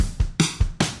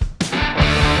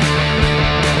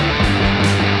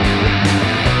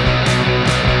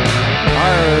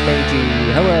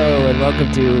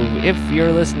welcome to If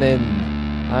You're Listening.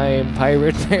 I'm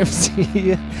Pirate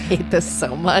Ramsey. I hate this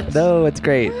so much. No, it's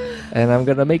great. And I'm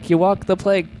going to make you walk the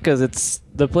plank because it's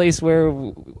the place where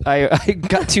I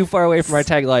got too far away from our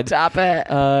tagline. Stop it.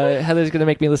 Heather's going to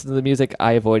make me listen to the music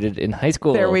I avoided in high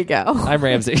school. There we go. I'm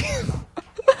Ramsey.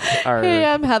 Hey,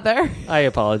 I'm Heather. I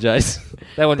apologize.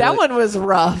 That one was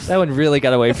rough. That one really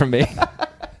got away from me.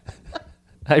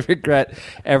 I regret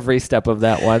every step of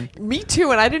that one. Me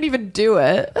too, and I didn't even do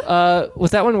it.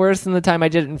 Was that one worse than the time I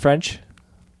did it in French?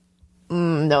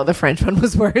 No, the French one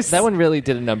was worse. That one really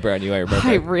did a number on you, I remember.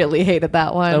 I really hated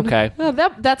that one. Okay.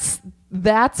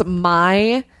 That's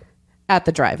my at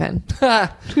the drive-in. Oh,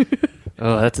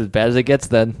 that's as bad as it gets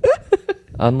then.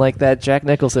 Unlike that Jack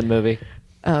Nicholson movie.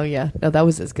 Oh yeah, no, that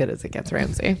was as good as it gets,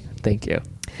 Ramsey. Thank you.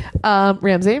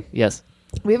 Ramsey, Yes.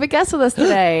 we have a guest with us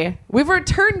today. We have a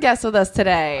return guest with us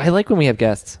today. I like when we have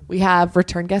guests. We have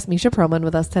return guest Misha Perlman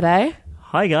with us today.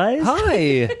 Hi, guys.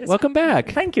 Hi. Welcome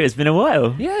back. Thank you. It's been a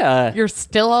while. Yeah. You're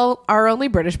still our only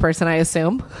British person, I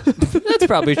assume. That's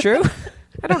probably true.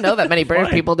 I don't know that many British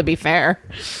Fine. people, to be fair.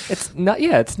 It's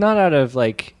not out of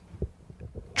like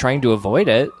trying to avoid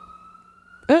it.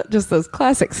 Just those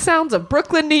classic sounds of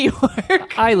Brooklyn, New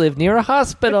York. I live near a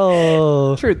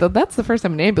hospital. True, though that's the first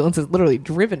time an ambulance has literally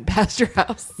driven past your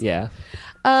house. Yeah.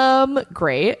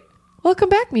 Great. Welcome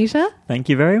back, Misha. Thank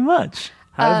you very much.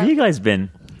 How have you guys been?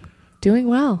 Doing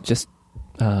well. Just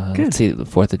let's see, the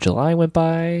 4th of July went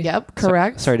by. Yep,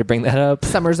 correct. Sorry to bring that up.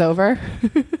 Summer's over.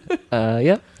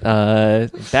 Yep.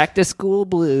 Back to school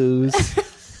blues.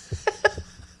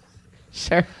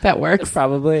 Sure, that works.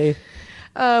 Probably.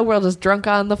 We're all just drunk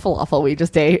on the falafel we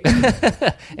just ate.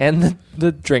 And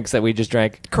the drinks that we just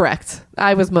drank. Correct.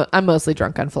 I'm mostly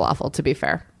drunk on falafel, to be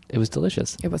fair. It was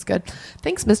delicious. It was good.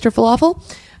 Thanks, Mr. Falafel.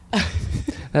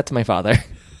 That's my father.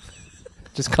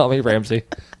 Just call me Ramsey.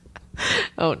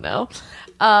 Oh, no.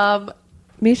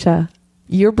 Misha,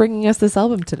 you're bringing us this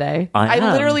album today. I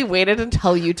am. literally waited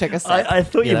until you took a sip. I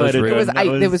thought Yeah, you that was might have rude.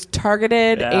 done. It was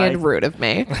targeted Yeah, and rude of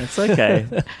me. It's okay.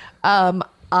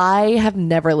 I have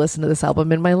never listened to this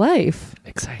album in my life.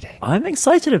 Exciting. I'm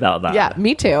excited about that. Yeah,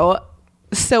 me too.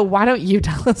 So why don't you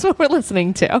tell us what we're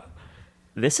listening to?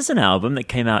 This is an album that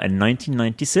came out in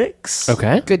 1996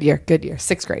 Okay. Good year.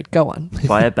 6th grade. Go on.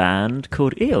 by a band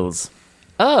called Eels.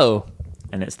 Oh.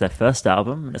 And it's their first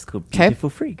album, and it's called 'Kay. Beautiful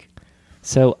Freak.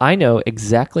 So I know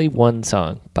exactly one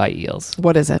song by Eels.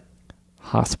 What is it?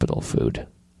 Hospital Food.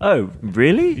 Oh,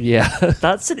 really? Yeah.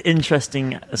 That's an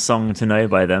interesting song to know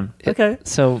by them. Okay.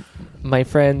 So my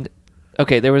friend,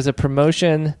 there was a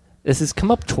promotion. This has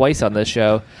come up twice on this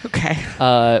show. Okay.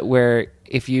 Where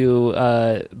if you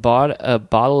bought a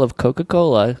bottle of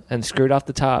Coca-Cola and screwed off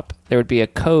the top, there would be a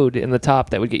code in the top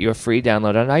that would get you a free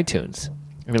download on iTunes.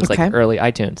 And it was Okay. like early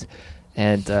iTunes.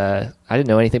 And I didn't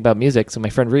know anything about music, so my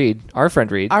friend Reed, our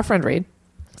friend Reed,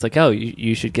 it's like, oh,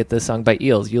 you should get this song by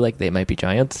Eels. You like They Might Be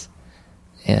Giants.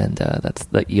 And that's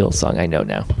the Eels song I know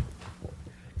now.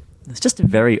 It's just a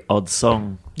very odd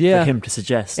song Yeah. for him to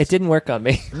suggest. It didn't work on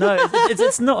me. No,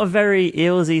 it's not a very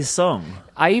Eelsy song.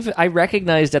 I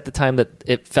recognized at the time that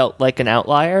it felt like an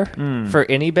outlier for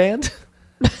any band.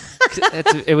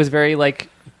 It was very like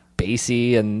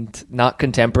bassy and not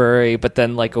contemporary, but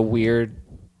then like a weird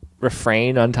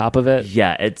refrain on top of it.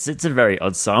 Yeah, it's a very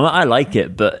odd song. I like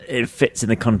it, but it fits in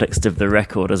the context of the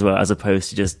record as well, as opposed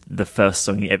to just the first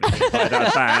song you ever heard by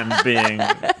that band being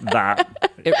that.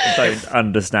 Don't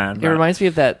understand. It that. reminds me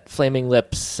of that Flaming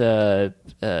Lips. I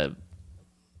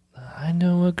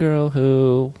know a girl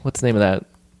who. What's the name of that?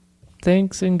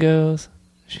 Thinks and goes.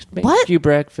 She'll make What? you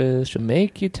breakfast. She'll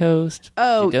make you toast.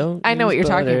 Oh, She don't I know what use you're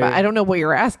talking butter. about. I don't know what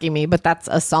you're asking me, but that's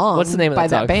a song. What's the name of by that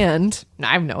song? that band?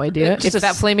 I have no idea. It's It's just-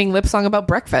 that Flaming Lip song about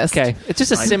breakfast. Okay, it's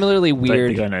just a I similarly Don't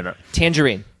weird think I know that.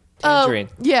 Tangerine. Tangerine.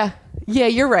 Oh, yeah. Yeah,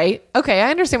 you're right. Okay, I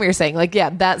understand what you're saying. Like, yeah,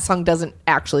 that song doesn't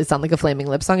actually sound like a Flaming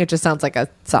Lip song. It just sounds like a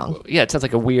song. Yeah, it sounds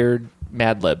like a weird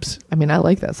Mad Libs. I mean, I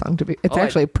like that song. It's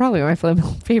actually probably my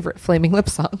favorite Flaming Lip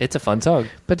song. It's a fun song.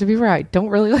 But to be fair, I don't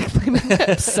really like Flaming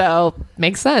Lips, so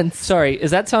makes sense. Sorry,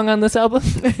 is that song on this album?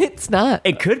 It's not.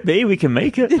 It could be. We can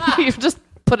make it. You just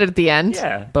put it at the end.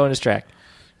 Yeah. Bonus track.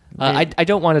 I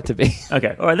don't want it to be.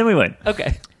 Okay. All right. Then we win.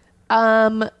 Okay.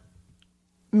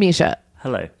 Misha,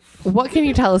 Hello. what can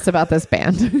you tell us about this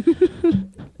band?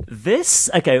 This.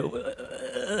 Okay.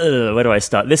 Where do I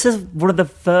start? This is one of the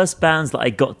first bands that I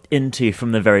got into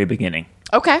from the very beginning.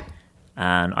 Okay.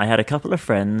 And I had a couple of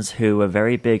friends who were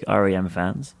very big REM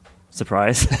fans.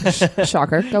 Surprise.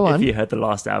 Shocker. Go If on. you heard the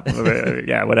last album,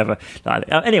 yeah, whatever.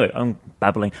 Anyway, I'm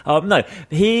babbling. No,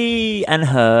 he and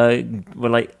her were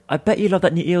like, I bet you love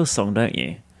that new Eels song, don't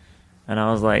you? And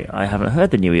I was like, I haven't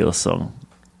heard the new Eels song.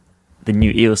 the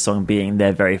new Eels song being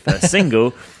their very first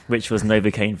single, which was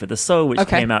Novocaine for the Soul, which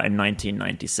Okay. came out in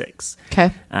 1996.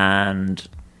 Okay. And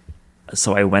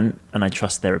so I went and I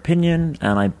trust their opinion,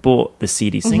 and I bought the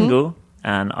CD single,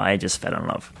 and I just fell in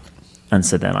love. And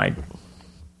so then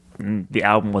the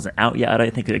album wasn't out yet. I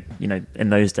don't think in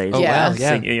those days. Oh, Yeah. wow,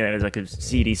 yeah. It was like a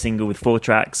CD single with 4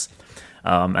 tracks,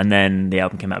 and then the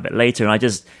album came out a bit later, and I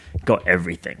just got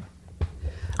everything.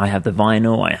 I have the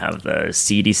vinyl, I have the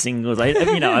CD singles.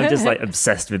 I'm just like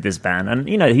obsessed with this band, and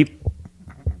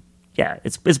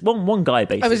it's one guy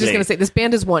basically. I was just going to say, this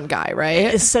band is one guy,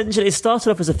 right? Essentially, it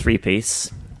started off as a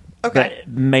 3-piece. Okay. But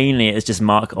mainly, it's just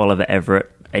Mark Oliver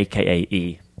Everett, aka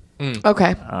E.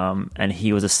 Okay. And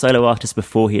he was a solo artist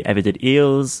before he ever did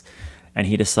Eels, and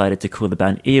he decided to call the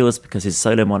band Eels because his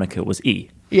solo moniker was E.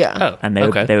 Yeah. Oh, And they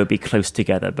okay. would be close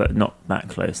together, but not that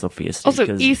close, obviously. Also,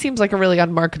 'cause- E seems like a really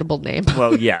unmarketable name.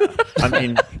 Well, yeah. I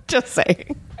mean, Just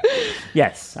saying.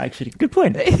 yes, actually, good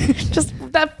point. Just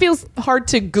that feels hard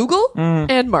to Google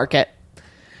and market.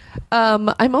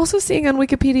 I'm also seeing on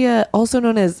Wikipedia, also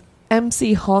known as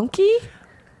MC Honky.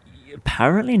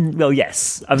 Apparently, well,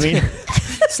 yes. I mean,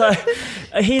 so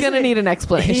he's Gonna need an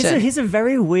explanation. He's a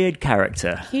very weird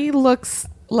character. He looks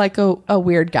like a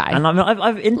weird guy. And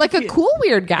I've Like a cool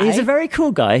weird guy. He's a very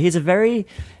cool guy. He's a very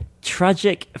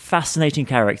tragic, fascinating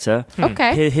character.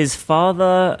 Okay. His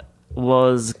father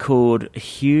was called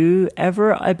Hugh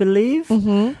Everett, I believe,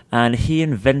 and he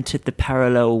invented the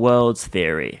parallel worlds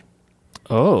theory.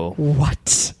 Oh.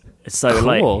 What? So,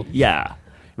 Cool.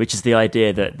 which is the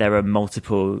idea that there are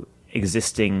multiple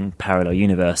existing parallel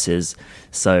universes.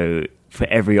 So, for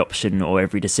every option or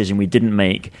every decision we didn't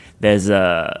make, there's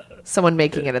Someone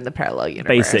making it in the parallel universe.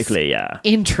 basically, yeah.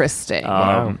 Interesting.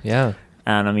 Wow. Yeah.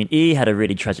 And I mean, E had a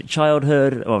really tragic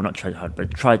childhood. Well, not tragic,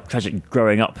 but tragic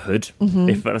growing uphood,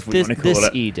 if that's what you This- want to call this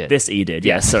it. E did. This E did,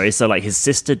 yeah. Sorry. So, like, his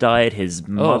sister died, his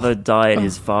mother died,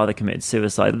 his father committed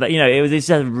suicide. But, it's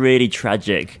just really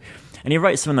tragic. And he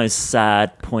writes some of those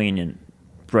sad, poignant,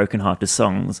 broken-hearted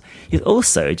songs. He's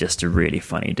also just a really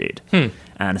funny dude.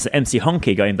 And so MC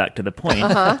Honky, going back to the point,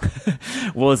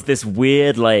 was this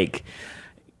weird, like,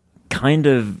 kind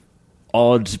of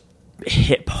odd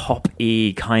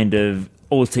hip-hop-y kind of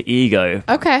alter ego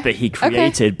Okay. that he Okay.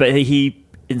 created, but he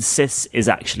insists is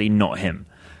actually not him.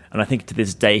 And I think to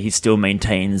this day he still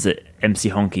maintains that MC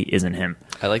Honky isn't him.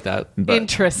 I like that. But,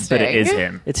 Interesting. But it is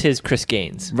him. It's his Chris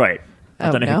Gaines. Right. I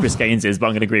Oh, don't know no. who Chris Gaines is, but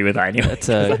I'm going to agree with that anyway.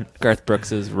 That's Garth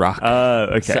Brooks's rock Oh,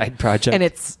 okay. side project. And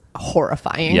it's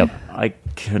horrifying. Yep. I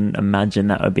can imagine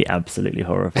that would be absolutely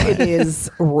horrifying. It is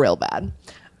real bad.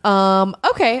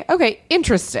 Okay.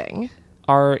 Interesting.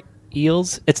 Are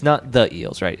Eels? It's not the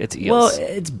Eels, right? It's Well, Eels.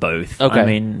 it's both. Okay. I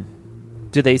mean,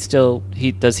 Do they still?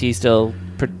 Does he still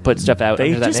put stuff out they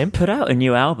under that just name? put out a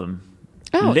new album.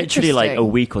 Oh, literally like a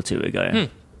interesting. week or two ago.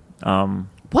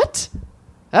 What?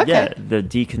 Okay. Yeah, the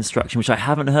Deconstruction, which I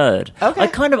haven't heard. Okay.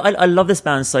 I love this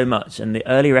band so much, and the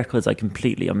early records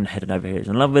I'm head and over heels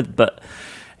in love with, but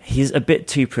he's a bit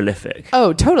too prolific.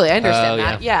 Oh, totally. I understand Oh,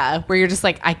 that. Yeah. Where you're just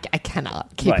like, I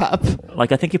cannot keep Right. up.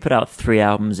 Like, I think he put out 3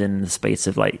 albums in the space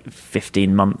of like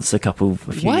 15 months a few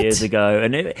What? years ago,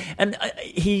 and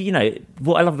he,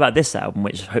 what I love about this album,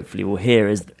 which hopefully we'll hear,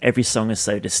 is every song is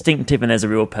so distinctive and there's a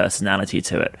real personality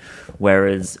to it.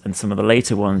 Whereas in some of the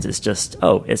later ones, it's just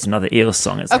it's another Eels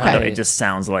song. It's kind of, Okay. it just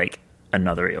sounds like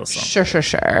another Eels song.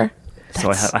 Sure. So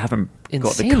I haven't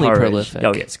got the insanely courage. prolific.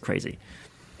 Oh yeah, it's crazy.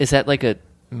 Is that like a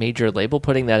major label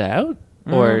putting that out,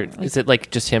 or is it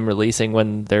like just him releasing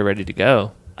when they're ready to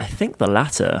go? I think the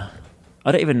latter.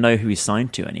 I don't even know who he's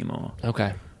signed to anymore.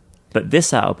 Okay. But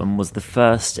this album was the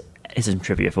first. Here's some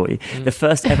trivia for you. The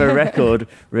first ever record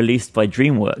released by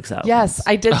DreamWorks album. Yes,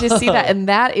 I did just see that. And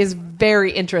that is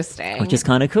very interesting. Which is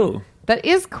kind of cool. That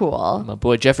is cool. My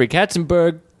boy Jeffrey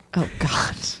Katzenberg. Oh,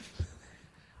 God.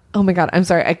 Oh, my God. I'm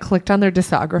sorry. I clicked on their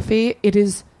discography. It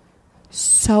is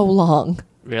so long.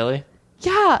 Really?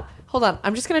 Yeah. Hold on.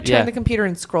 I'm just going to turn Yeah. the computer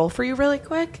and scroll for you really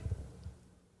quick.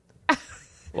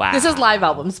 Wow. This is live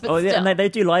albums, but Oh yeah, still. and they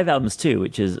do live albums too,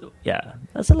 which is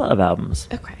that's a lot of albums.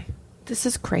 Okay. This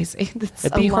is crazy.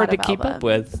 It'd be hard to keep up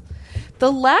with.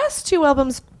 The last 2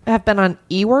 albums have been on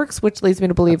eWorks, which leads me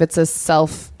to believe it's a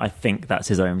self, I think that's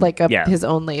his own. like his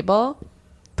own label.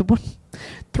 The one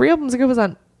 3 albums ago was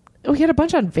on. Oh, he had a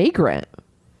bunch on Vagrant.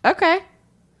 Okay.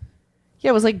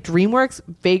 Yeah, it was like DreamWorks,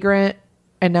 Vagrant,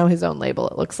 and now his own label.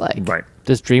 It looks like. Right.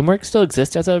 Does DreamWorks still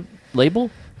exist as a label?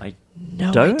 I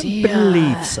No don't idea.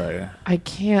 believe so. I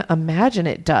can't imagine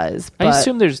it does. But I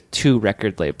assume there's 2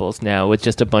 record labels now with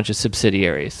just a bunch of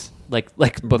subsidiaries.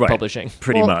 like book Right. publishing.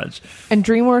 Pretty Well, much. And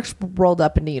DreamWorks rolled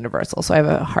up into Universal, so I have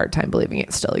a hard time believing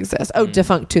it still exists. Oh,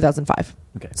 defunct 2005.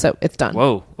 Okay. So it's done.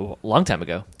 Whoa, a long time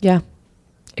ago, Yeah.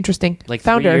 Interesting. like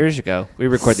Founder. 3 years ago. We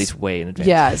record these way in advance.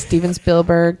 Yeah, Steven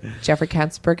Spielberg, Jeffrey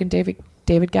Katzenberg, and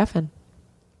David Geffen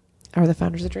are the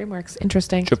founders of DreamWorks.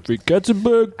 Interesting. Jeffrey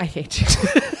Katzenberg. I hate you.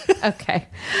 Okay.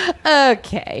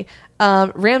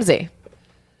 Ramsey.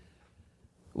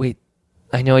 Wait,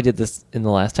 I know I did this in the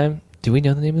last time. Do we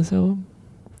know the name of this album?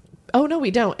 Oh no,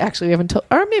 we don't. Actually, we haven't told.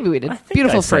 Or maybe we did. I think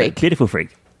Beautiful I said Freak. Beautiful Freak.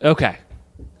 Okay,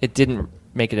 it didn't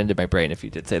make it into my brain. If you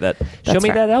did say that, show That's me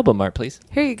fair. that album art, please.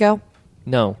 Here you go.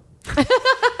 No,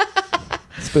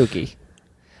 spooky.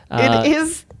 It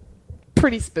is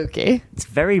pretty spooky. It's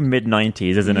very mid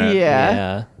 90s, isn't it? Yeah.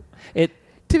 Yeah, it.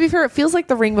 To be fair, it feels like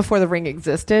The Ring before The Ring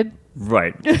existed.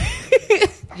 Right.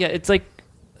 Yeah, it's like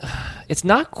it's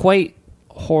not quite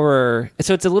horror.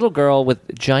 So it's a little girl with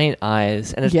giant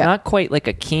eyes, and it's Yeah. not quite like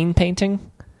a Keane painting.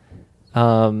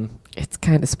 It's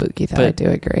kind of spooky, though. But- I do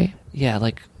agree. Yeah,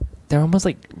 like they're almost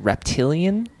like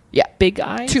reptilian Yeah. big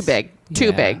eyes. Too big. Too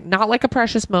Yeah. big. Not like a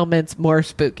Precious Moments, more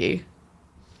spooky.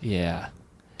 Yeah.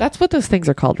 That's what those things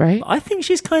are called, right? I think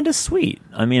she's kind of sweet.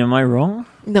 I mean, am I wrong?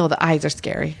 No, the eyes are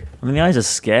scary. I mean, the eyes are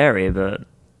scary, but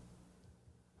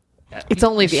It's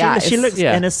only the eyes. she looks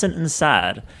Yeah. innocent and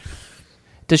sad.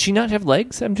 Does she not have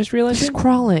legs? I'm just She's realizing.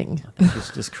 crawling. She's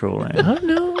just crawling. I don't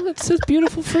know. It says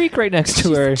beautiful freak right next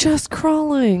to her. Just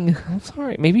crawling. I'm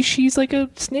sorry. Maybe she's like a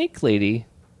snake lady.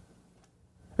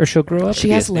 Or she'll grow up. She to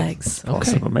be a has snake. legs. Okay.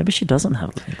 Possible. Maybe she doesn't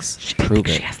have legs. Prove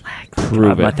She it. has legs.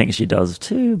 Prove I it. think she does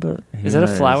too, but who Is that a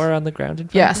knows? flower on the ground in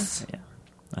front Yes. Yeah.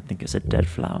 I think it's a dead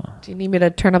flower. Do you need me to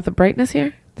turn up the brightness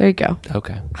here? There you go. of her?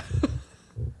 Okay.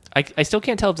 I still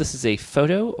can't tell if this is a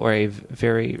photo or a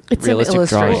very It's an realistic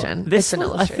drawing. illustration. This It's an was-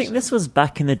 I illustration. think this was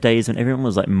back in the days when everyone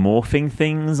was like morphing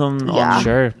things on Yeah.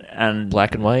 Sure. and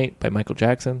Black and White by Michael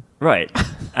Jackson. right,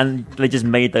 and they just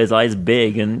made those eyes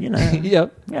big, and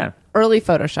Yep. yeah, Early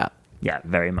Photoshop. yeah,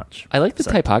 very much. I like the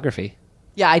So- typography.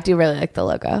 Yeah, I do really like the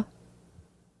logo. All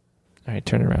right,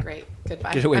 turn around. Great.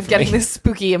 Goodbye. Get away I'm from getting me. this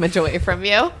spooky image away from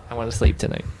you. I want to sleep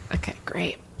tonight. Okay,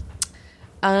 great.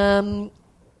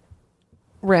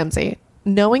 Ramsey,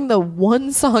 knowing the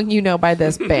one song you know by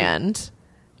this band,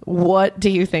 what do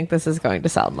you think this is going to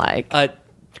sound like?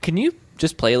 Can you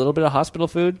just play a little bit of Hospital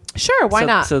Food? Sure, why so,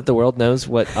 not? So that the world knows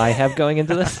what I have going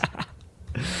into this.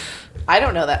 I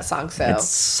don't know that song, so It's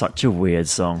such a weird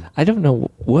song. I don't know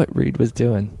what Reed was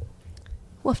doing.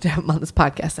 we'll have to have him on this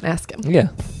podcast and ask him. Yeah.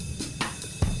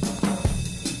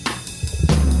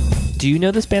 Do you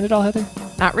know this band at all, Heather?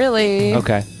 Not really.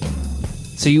 Okay.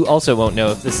 So you also won't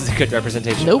know if this is a good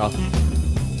representation Nope. at all.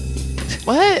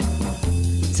 What?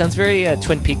 Sounds very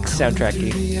Twin Peaks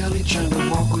soundtracky.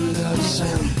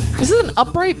 This is an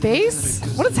upright bass?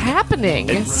 What is happening?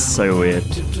 It's so weird.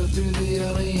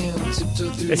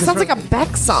 It sounds like a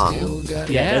Beck song.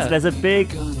 Yeah. There's a big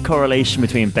correlation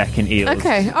between Beck and Eels.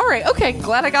 Okay, all right, okay.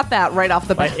 Glad I got that right off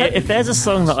the Like, bat. if there's a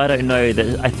song that I don't know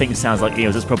that I think sounds like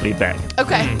Eels, it's probably Beck.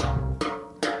 Okay.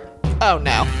 Oh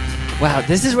no. Wow,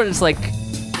 this is what it's like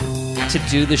to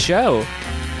do the show.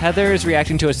 Heather is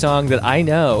reacting to a song that I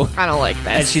know, I don't like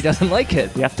and this. she doesn't like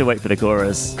it. We have to wait for the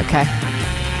chorus. Okay.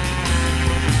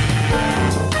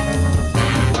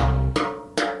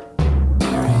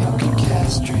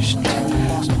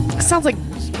 Sounds like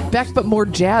Beck, but more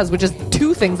jazz, which is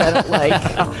two things I don't like.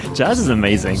 Jazz is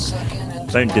amazing.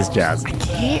 Don't diss jazz.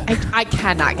 I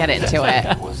cannot get into it.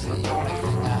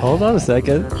 Hold on a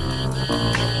second.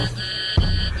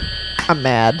 I'm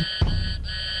mad.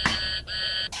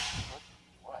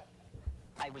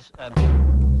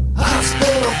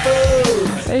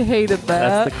 I hated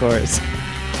that. That's the chorus.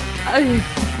 I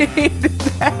hated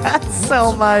that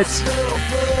so much.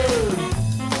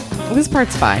 This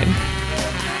part's fine.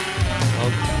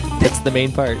 That's the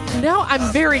main part. Now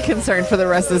I'm very concerned for the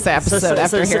rest of this episode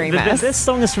after hearing this. This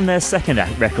song is from their second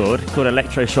record called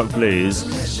Electroshock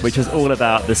Blues, which was all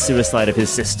about the suicide of his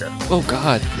sister. Oh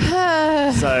God.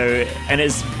 So, and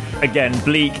it's again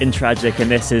bleak and tragic, and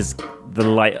this is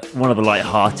one of the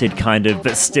light-hearted kind of,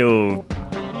 but still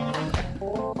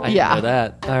I Yeah. didn't know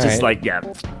that. All just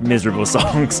right. miserable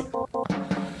songs.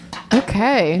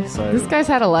 Okay, So- this guy's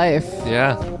had a life.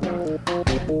 Yeah.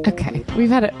 Okay,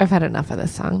 I've had enough of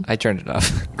this song. I turned it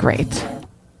off. Great,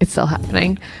 it's still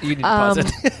happening. You need to pause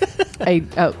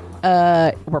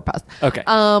it. We're paused. Okay.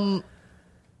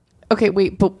 Okay,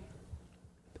 wait, but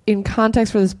in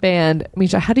context for this band,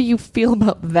 Misha, how do you feel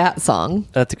about that song?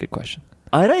 That's a good question.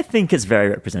 I don't think it's very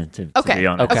representative, to be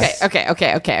honest.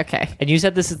 Okay. And you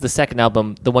said this is the second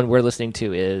album. The one we're listening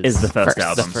to is Is the first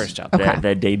album. The first album. Okay.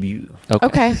 Their debut.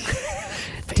 Okay.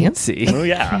 Fancy. Oh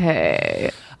yeah.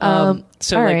 Hey.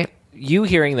 So, all like, right. you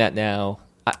hearing that now,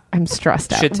 I'm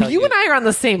stressed should out. tell You you- and I are on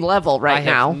the same level I right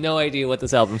now. have no idea what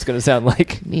this album's going to sound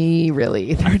like. Me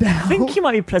really either now. I think you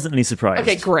might be pleasantly surprised.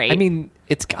 Okay, great. I mean,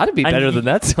 it's got to be And better you- than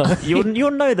that song.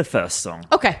 You'll know the first song.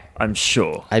 Okay, I'm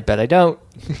sure. I bet I don't.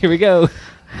 Here we go.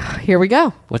 here we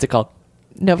go. What's it called?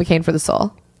 Novocaine for the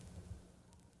Soul.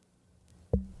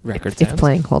 Record It's sounds.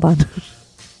 playing. Hold on.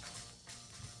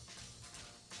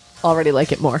 Already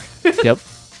like it more. Yep.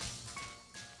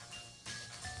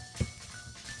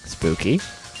 Spooky.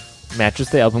 Matches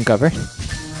the album cover.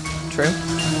 True.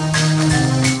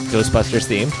 Ghostbusters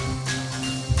theme.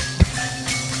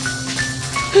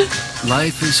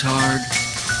 Life is hard,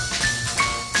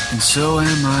 and so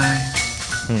am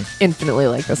I. Infinitely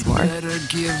like this more. Better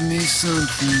give me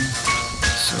something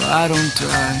so I don't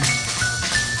die.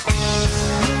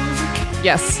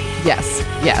 Yes, yes,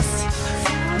 yes.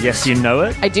 Yes, you know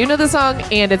it. I do know the song,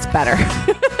 and it's better.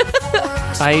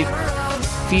 I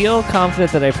feel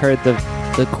confident that I've heard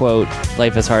the quote,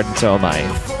 "Life is hard and so am I,"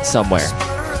 somewhere.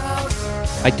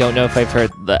 I don't know if I've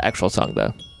heard the actual song,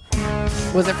 though.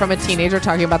 Was it from a teenager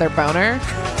talking about their boner?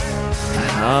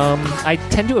 I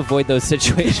tend to avoid those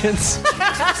situations.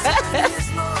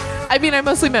 I mean, I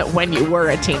mostly meant when you were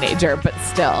a teenager, but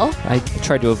still. I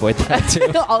try to avoid that,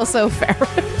 too. Also fair.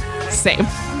 Same.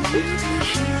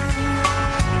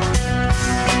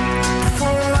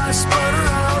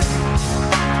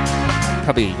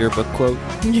 Probably a yearbook quote.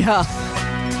 Yeah.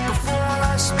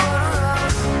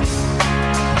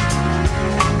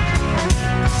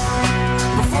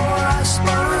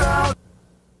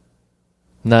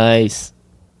 Nice.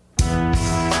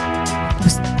 It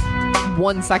was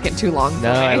 1 second too long. for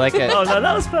No, me. I like it. Oh no,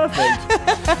 that was perfect.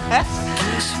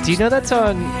 Do you know that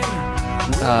song?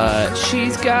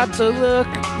 She's got the look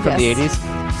from the Yes.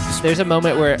 80s. There's a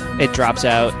moment where it drops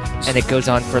out and it goes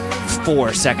on for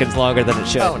 4 seconds longer than it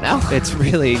should. Oh, no. It's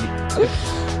really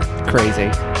crazy.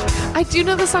 I do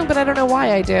know the song, but I don't know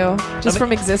why I do. Just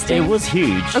from existing. It was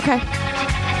huge. Okay.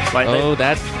 Like, Oh,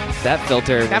 that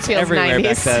filter That was feels everywhere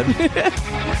 90s. back then.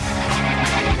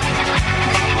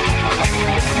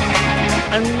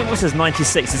 and what's this?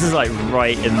 96. This is like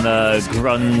right in the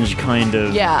grunge kind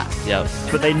of. Yeah. Yep.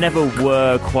 But they never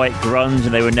were quite grunge,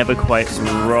 and they were never quite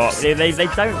rock. They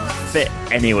don't fit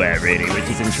anywhere really, which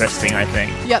is interesting. I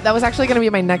think. Yeah, that was actually going to be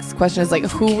my next question is like,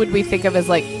 who would we think of as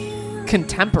like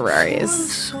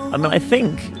contemporaries? I mean, I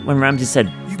think when Ramsey said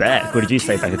Beck, or did you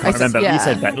say Beck? I can't I said- remember. yeah. You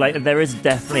said Beck. Like, there is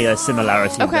definitely a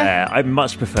similarity Okay. there. I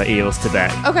much prefer Eels to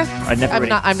Beck. Okay. I never. I'm really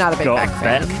not a big got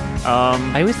Beck fan.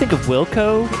 I always think of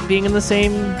Wilco being in the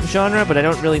same genre, but I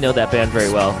don't really know that band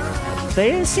very well.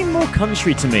 They seem more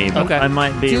country to me, but Okay. I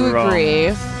might be Do wrong.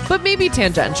 agree. But maybe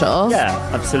tangential. Yeah,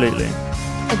 absolutely.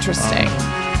 Interesting.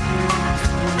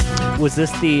 Was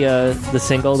this the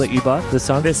single that you bought? This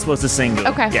song? This was the single.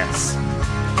 Okay. Yes.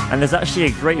 And there's actually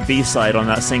a great B-side on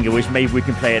that single, which maybe we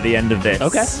can play at the end of this.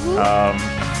 Okay.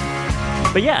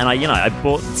 But yeah, and I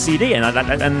bought the CD, and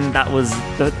that was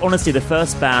honestly the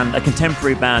first band, a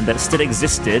contemporary band that still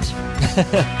existed,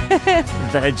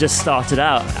 that had just started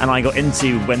out, and I got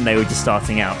into when they were just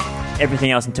starting out.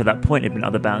 Everything else until that point had been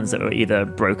other bands that were either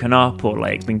broken up or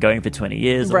like been going for 20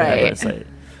 years or whatever. Right. So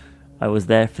I was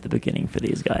there for the beginning for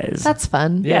these guys. That's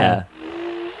fun. yeah.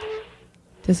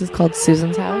 This is called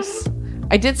Susan's House.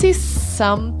 I did see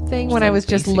something when I was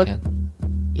just looking.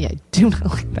 Yeah, I do not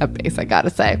like that bass, I gotta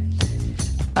say.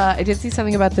 I did see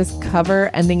something about this cover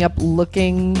ending up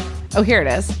looking. Oh, here it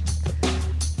is.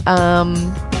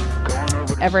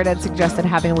 Everett had suggested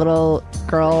having a little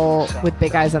girl with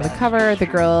big eyes on the cover. The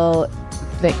girl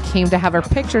that came to have her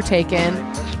picture taken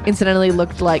incidentally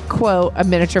looked like, quote, a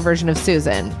miniature version of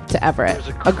Susan to Everett,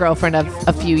 a girlfriend of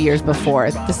a few years before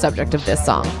the subject of this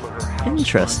song.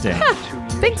 Interesting.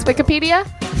 Thanks, Wikipedia.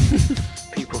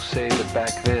 People say that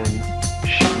back then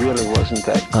she really wasn't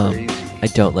that crazy. I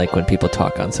don't like when people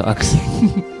talk on songs.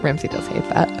 Ramsey does hate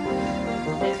that.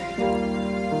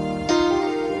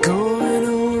 Going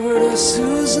over to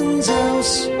Susan's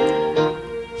house.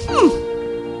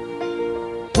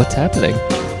 What's happening?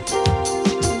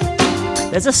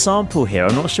 There's a sample here.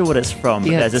 I'm not sure what it's from,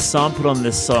 but Yeah. there's a sample on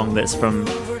this song that's from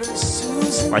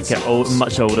like a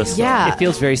much older song. Yeah. It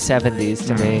feels very 70s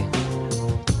to me.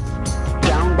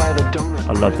 Down by the donut.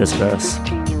 I love this verse.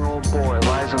 15-year-old boy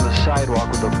lies on the sidewalk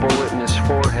with a bullet in his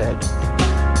forehead.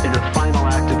 In a final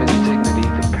act of indignity,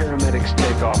 the paramedics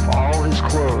take off all his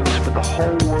clothes for the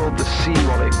whole world to see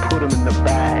while they put him in the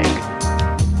bag.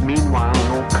 Meanwhile,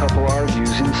 an old couple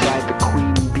argues inside the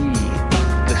queen bee,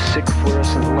 the sick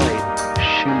fluorescent light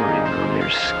shimmering on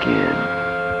their skin.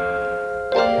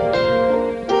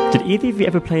 Did either of you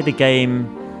ever play the game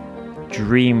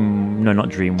not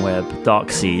Dreamweb,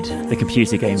 Darkseid, the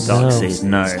computer game Darkseid.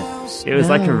 No. It was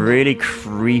like a really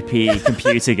creepy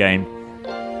computer game.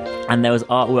 And there was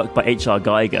artwork by H.R.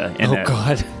 Geiger in it. Oh,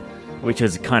 God. Which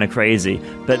was kind of crazy.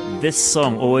 But this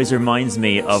song always reminds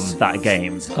me of that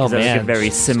game. Oh, There's like man. a very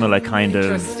similar kind of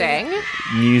Interesting.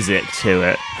 music to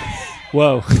it.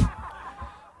 Whoa.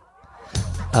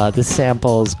 This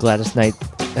samples Gladys Knight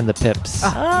and the Pips.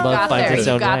 Love Got finds there. its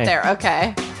You own got way. there.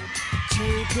 Okay.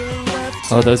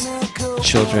 Oh, those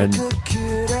children.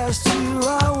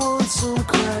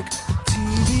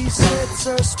 TV sets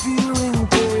are spewing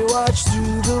Baywatch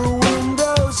through the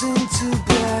windows into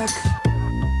black.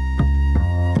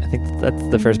 I think that's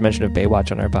the first mention of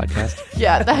Baywatch on our podcast.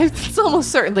 Yeah, that's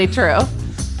almost certainly true.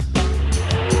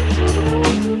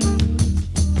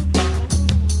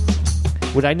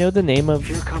 Would I know the name of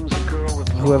Here comes a girl with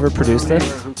whoever produced hair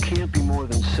this? who can't be more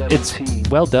than It's 17.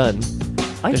 well done.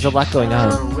 There's a lot going A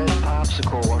on. red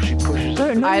popsicle while she pushes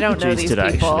the I don't know produced these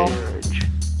it, people. actually.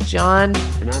 marriage. John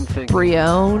And I'm thinking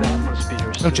Brion. that must be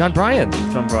her Oh, John Bryan.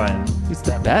 John Bryan. He's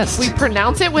the best. We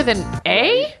pronounce it with an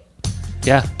A?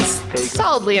 Yeah.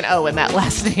 Solidly an O in that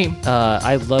last name.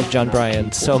 I love John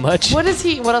Bryan so much. What else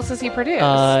does he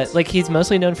produce? Like, he's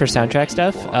mostly known for soundtrack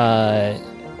stuff.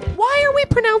 Why are we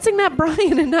pronouncing that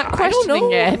Brian and not I don't questioning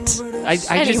know.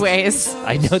 it? Anyways.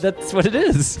 I know that's what it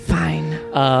is. Fine.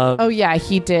 Um, Oh yeah,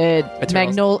 he did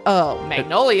Eternal-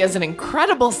 Magnolia is an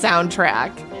incredible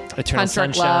soundtrack. Eternal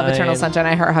Construct Sunshine. Love, Eternal Sunshine,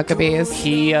 I Heart Huckabees.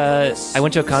 He, I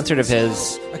went to a concert of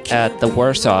his at the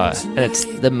Warsaw, and it's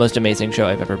the most amazing show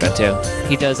I've ever been to.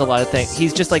 He does a lot of things.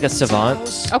 He's just like a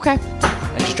savant. Okay.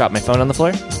 I just dropped my phone on the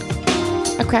floor.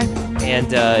 Okay.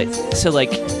 And so,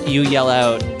 like, you yell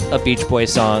out a Beach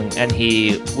Boys song, and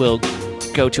he will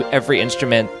go to every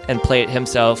instrument and play it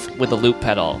himself with a loop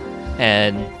pedal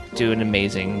and do an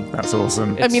amazing. That's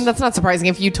awesome. I mean, that's not surprising.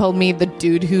 If you told me the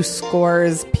dude who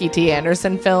scores P.T.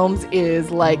 Anderson films is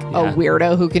like a Yeah.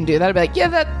 weirdo who can do that, I'd be like, yeah,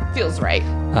 that feels right.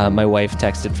 My wife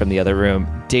texted from the other room,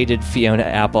 dated Fiona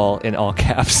Apple in all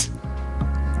caps.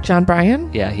 John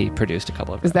Bryan? Yeah, he produced a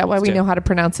couple of. Is that why we too. know how to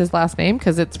pronounce his last name?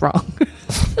 Because it's wrong.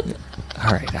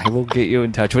 All right, I will get you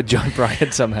in touch with John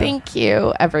Bryan somehow. Thank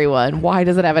you, everyone. Why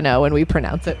does it have an O when we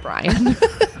pronounce it Brian?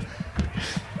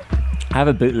 I have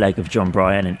a bootleg of John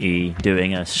Bryan and E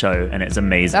doing a show, and it's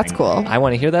amazing. That's cool. I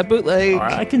want to hear that bootleg. All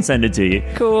right, I can send it to you.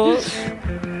 Cool.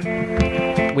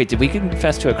 Wait, did we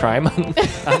confess to a crime on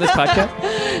this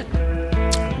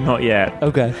podcast? Not yet.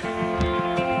 Okay.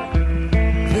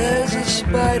 There's a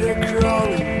spider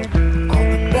crawling on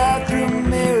the bathroom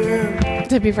mirror.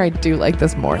 To be fair, I do like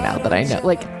this more now that I know.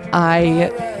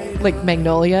 Like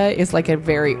Magnolia is like a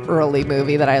very early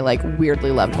movie that I like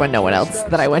weirdly loved when no one else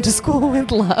that I went to school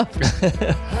with loved.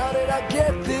 How did I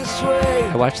get this way?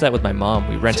 I watched that with my mom.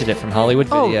 We rented it from Hollywood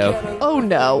Video. Oh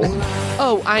no.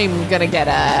 Oh, I'm gonna get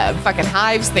fucking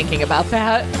hives thinking about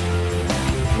that.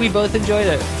 We both enjoyed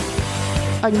it.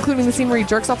 Including the scene where he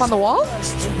jerks off on the wall?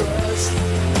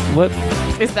 What?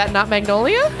 Is that not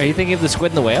Magnolia? Are you thinking of the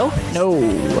Squid and the Whale? No.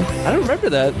 I don't remember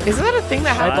that. Isn't that a thing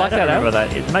that I happened? blocked don't that out. remember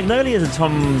that. Magnolia is a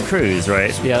Tom Cruise,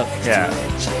 right? Yeah. Yeah.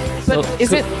 But So-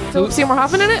 is so- it Philip Seymour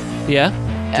Hoffman in it? Yeah.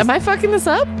 Am I fucking this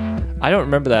up? I don't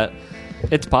remember that.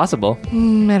 It's possible.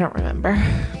 I don't remember.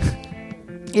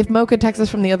 If Mo could text us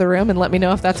from the other room and let me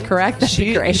know if that's correct, that'd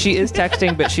be great. She is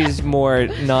texting, but she's more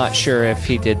not sure if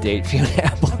he did date Fiona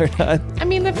Apple or not. I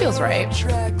mean, that feels right.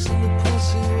 Tracks in the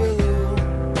pussy willow.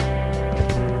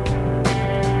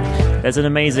 There's an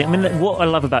amazing. I mean, what I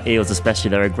love about Eels,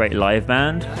 especially, they're a great live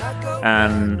band,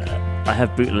 and I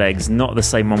have bootlegs, not the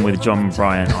same one with John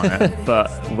Bryan on it, but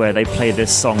where they play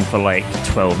this song for like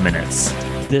 12 minutes.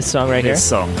 This song right here. This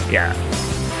song, yeah.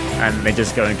 And they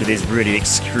just go into these really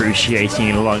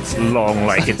excruciating, long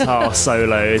like guitar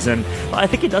solos, and I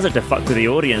think it does it to fuck with the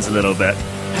audience a little bit.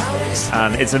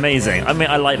 And it's amazing. I mean,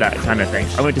 I like that kind of thing.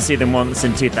 I went to see them once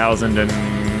in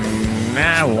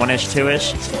 2001-ish,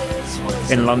 2-ish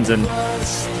in London,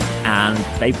 and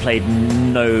they played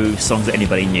no songs that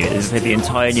anybody knew. They played the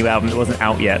entire new album that wasn't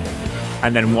out yet,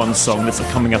 and then one song that's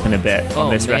coming up in a bit on Oh,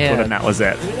 this man. record, and that was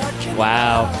it.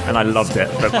 Wow. And I loved it,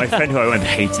 but my friend who I went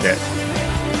hated it.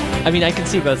 I mean, I can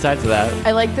see both sides of that.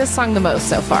 I like this song the most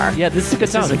so far. Yeah, this is a good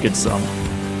This is song. a good song.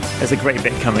 There's a great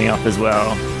bit coming up as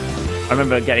well. I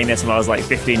remember getting this when I was like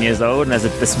 15 years old, and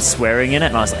there's some swearing in it,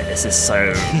 and I was like, this is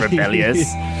so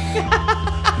rebellious.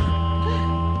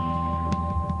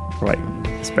 Right,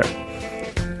 this bit.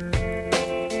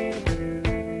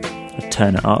 I'll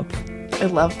turn it up. I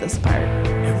love this part.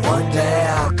 And one day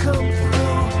I'll come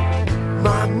through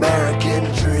my American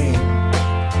dream.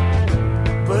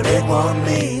 But it won't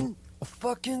mean a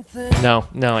fuck fucking thing.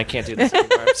 No, I can't do this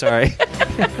anymore. I'm sorry.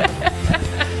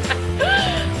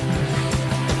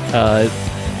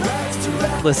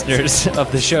 Listeners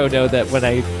of the show know that when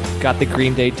I got the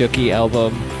Green Day Dookie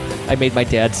album, I made my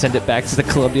dad send it back to the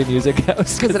Columbia Music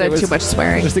House Because it had too much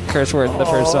swearing. There was a curse word in the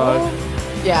first song.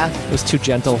 Yeah. It was too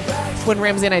gentle. When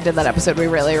Ramsey and I did that episode, we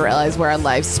really realized where our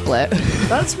lives split.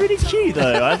 That's really cute,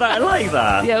 though. I like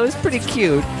that. Yeah, it was pretty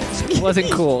cute. It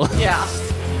wasn't cool. Yeah.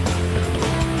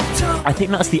 I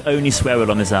think that's the only swear word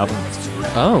on this album.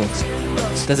 Oh.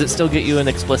 Does it still get you an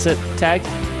explicit tag?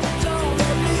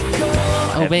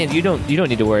 Oh man, you don't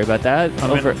need to worry about that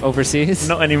overseas.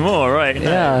 Not anymore, right? No.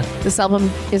 Yeah. This album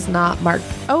is not marked.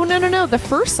 Oh, no. The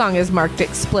first song is marked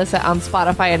explicit on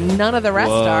Spotify and none of the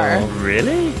rest are.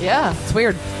 Really? Yeah, it's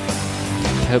weird.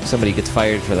 I hope somebody gets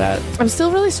fired for that. I'm still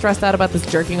really stressed out about this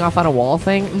jerking off on a wall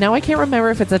thing. Now I can't remember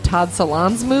if it's a Todd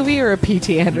Solondz movie or a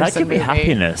P.T. Anderson That could be movie.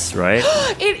 Happiness, right?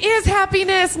 It is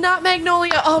Happiness, not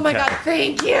Magnolia. Oh my Okay. God,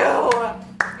 thank you.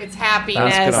 It's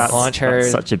Happiness. That's gonna haunt her.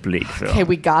 That's such a bleak film. Okay,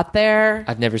 we got there.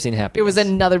 I've never seen Happy. It was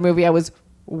another movie I was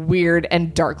weird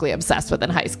and darkly obsessed with in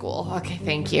high school. Okay,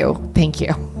 thank you. Thank you.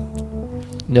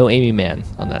 No Amy Mann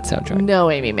on that soundtrack. No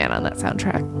Amy Mann on that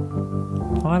soundtrack.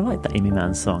 Oh, I like that Amy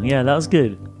Mann song. Yeah, that was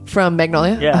good. From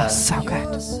Magnolia? Yeah. Oh, so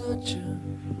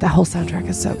good. That whole soundtrack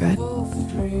is so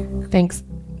good. Thanks,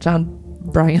 John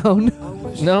Bryan.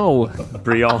 No.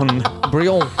 Brion.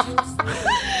 Brion.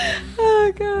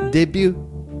 Oh, God. Debut.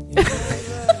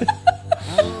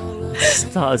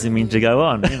 Doesn't mean to go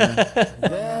on. You know.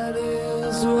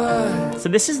 So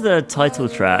this is the title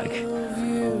track,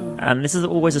 and this is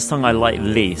always a song I like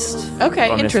least. Okay,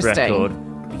 on this interesting. record,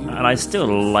 and I still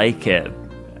like it,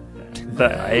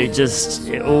 but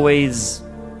it always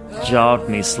jarred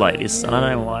me slightly. So I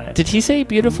don't know why. Did he say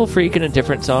 "beautiful freak" in a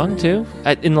different song too?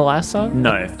 In the last song?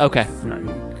 No. Okay. No.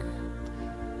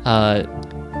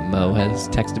 Mo has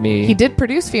texted me. He did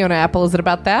produce Fiona Apple. Is it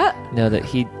about that? No, that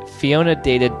Fiona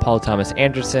dated Paul Thomas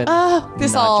Anderson. Oh,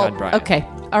 this not all. John Bryan. Okay.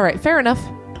 All right. Fair enough.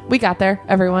 We got there,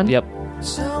 everyone. Yep.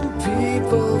 Some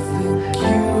people think you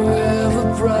have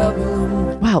a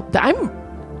problem. Wow.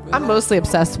 I'm mostly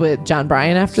obsessed with John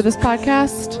Bryan after this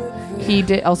podcast. He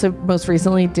did also most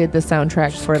recently did the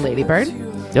soundtrack for Lady Bird.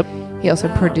 Yep. He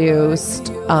also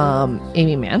produced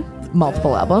Amy Mann,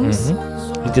 multiple albums.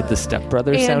 He did the Step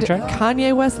Brothers And soundtrack.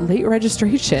 Kanye West Late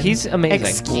Registration. He's amazing.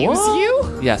 Excuse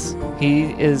you? Yes,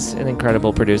 he is an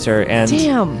incredible producer, and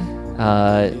Damn.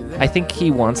 I think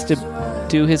he wants to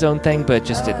do his own thing, but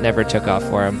just it never took off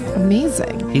for him.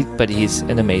 Amazing. But he's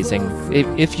an amazing.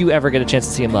 If you ever get a chance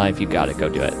to see him live, you got to go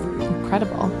do it.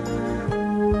 Incredible.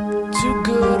 Too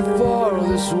good for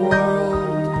this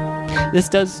world. This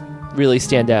does really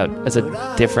stand out as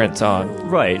a different song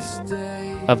Right.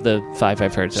 of the 5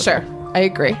 I've heard. So Sure. I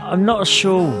agree. I'm not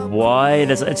sure why.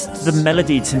 It's the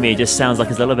melody to me just sounds like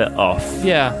it's a little bit off.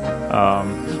 Yeah.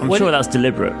 I'm What- sure that's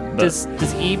deliberate. But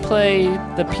Does E play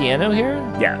the piano here,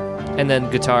 yeah, and then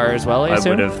guitar as well? I I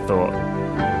assume. would have thought.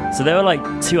 So there were like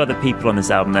 2 other people on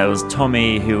this album. There was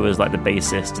Tommy, who was like the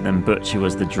bassist, and then Butch, who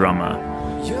was the drummer.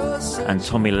 And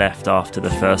Tommy left after the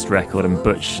first record, and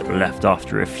Butch left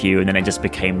after a few, and then it just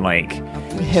became like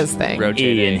His thing.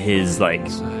 E and his like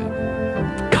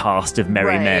cast of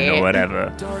merry men Right. or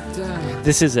whatever.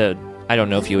 This is I don't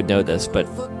know if you would know this, but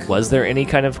was there any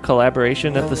kind of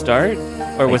collaboration at the start,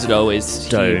 or was it always he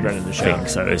Don't running the show? think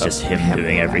so. It was just him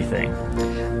doing everything.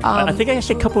 Um, I think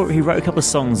actually he wrote a couple of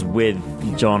songs with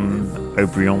John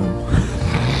O'Brien.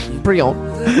 Brion.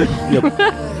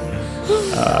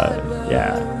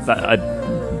 Yeah, that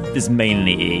is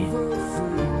mainly E.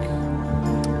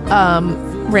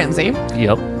 Ramsey.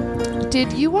 Yep.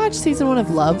 Did you watch season 1 of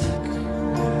Love?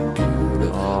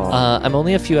 I'm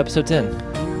only a few episodes in.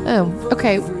 Oh,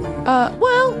 okay.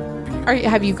 Well,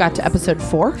 have you got to episode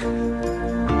 4?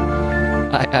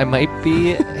 I might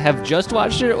have just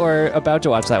watched it or about to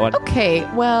watch that one. Okay,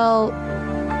 well,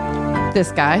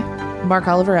 this guy, Mark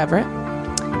Oliver Everett,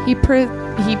 he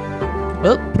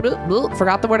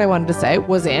forgot the word I wanted to say,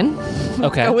 was in.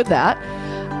 Okay. Go with that.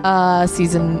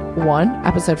 Season 1,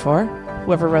 episode 4.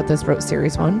 Whoever wrote this wrote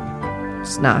series 1.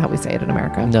 It's not how we say it in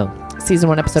America. No. Season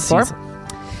 1, episode 4 Season.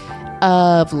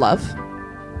 of Love,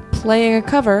 playing a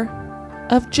cover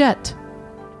of Jet.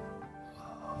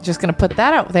 Just gonna put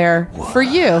that out there for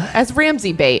you as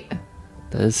Ramsey bait.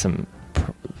 That is some.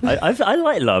 I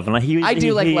like Love, and he like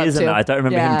Love, isn't too. it? I don't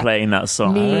remember Yeah. him playing that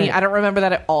song. Me, I don't remember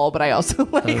that at all, but I also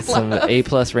like That's some Love. A+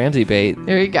 Ramsey bait.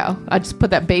 There you go. I just put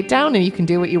that bait down, and you can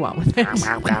do what you want with it.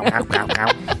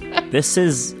 This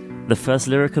is the first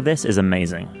lyric of this is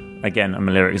amazing. Again, I'm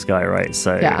a lyrics guy, right?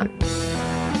 So Yeah.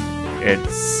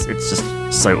 it's just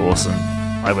so awesome.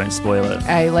 I won't spoil it.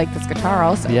 I like this guitar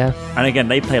also. Yeah. And again,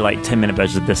 they play like 10-minute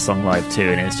versions of this song live too,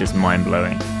 and it's just mind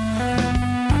blowing.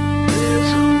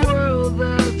 There's a world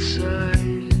outside,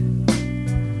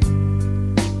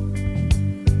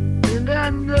 and I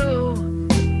know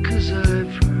 'cause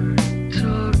I've heard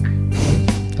talk.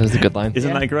 That was a good line.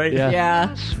 Isn't that great? Yeah.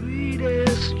 Yeah.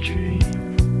 Sweetest dream.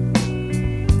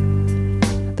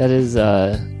 That is,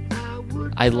 I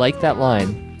like that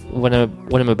line. What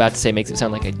I'm about to say makes it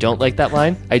sound like I don't like that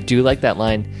line. I do like that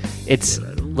line. It's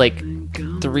like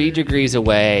 3 degrees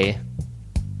away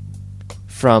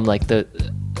from like there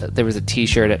was a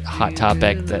T-shirt at Hot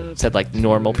Topic that said like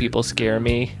 "normal people scare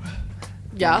me."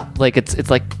 Yeah. Like it's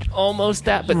like almost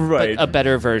that, but Right. a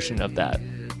better version of that.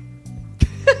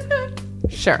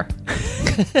 Sure.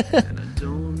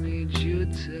 Don't need you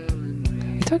telling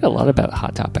me. We talk a lot about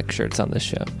Hot Topic shirts on this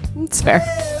show. It's fair.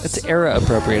 It's era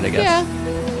appropriate, I guess. Yeah.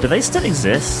 Do they still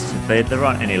exist? There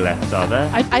aren't any left, are there?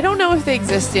 I don't know if they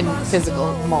exist in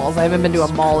physical malls. I haven't been to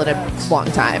a mall in a long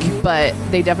time, but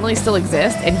they definitely still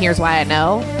exist. And here's why I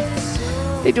know.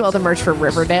 They do all the merch for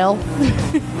Riverdale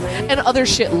and other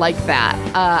shit like that.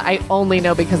 I only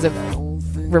know because of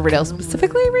Riverdale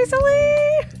specifically recently.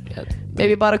 Yeah.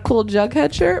 Maybe bought a cool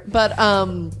Jughead shirt, but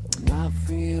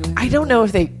I don't know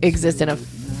if they exist in a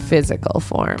physical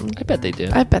form. I bet they do.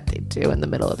 I bet they do in the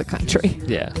middle of the country.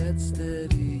 Yeah.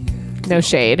 No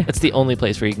shade. It's the only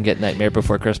place where you can get Nightmare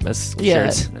Before Christmas Yeah,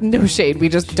 shirts. no shade. We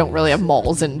just don't really have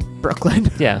malls in Brooklyn.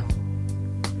 Yeah.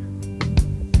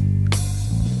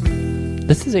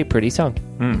 This is a pretty song.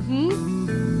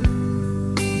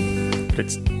 But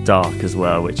it's dark as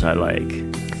well, which I like.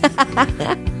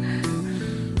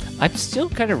 I'm still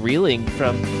kind of reeling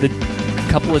from the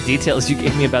couple of details you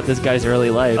gave me about this guy's early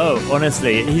life. Oh,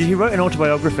 honestly, he wrote an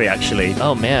autobiography actually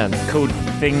Oh, man. called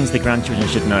 "Things the Grandchildren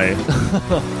Should Know,"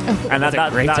 and at a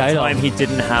that great title. time he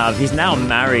didn't have. He's now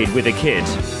married with a kid,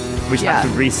 which Yeah.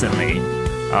 happened recently.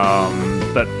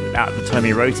 But at the time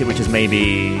he wrote it, which is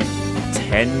maybe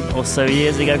 10 or so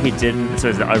years ago, he didn't. So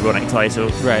it's an ironic title.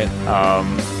 Right.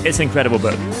 It's an incredible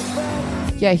book.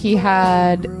 Yeah, he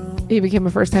became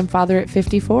a first-time father at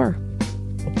 54.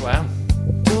 Wow.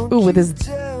 Ooh, with his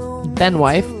then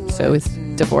wife, so his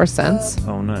divorce since.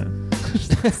 Oh no,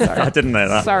 I didn't know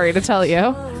that. Sorry to tell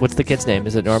you. What's the kid's name?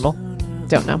 Is it Normal?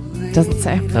 Don't know. Doesn't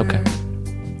say. Okay.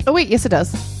 Oh wait, yes it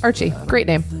does. Archie. Great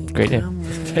name. Great name.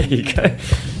 There you go.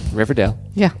 Riverdale.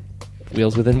 Yeah.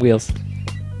 Wheels within wheels.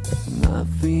 Not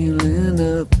feeling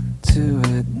up to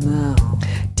it now.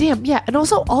 Damn, yeah. And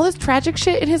also all this tragic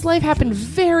shit in his life happened in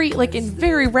very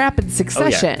rapid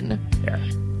succession. Yeah.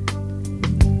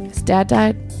 His dad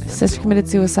died, his sister committed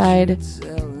suicide in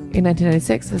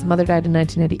 1996, his mother died in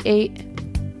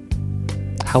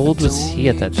 1998. How old was he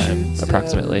at that time,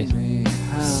 approximately?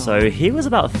 So he was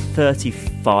about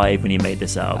 35 when he made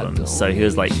this album. So he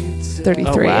was like,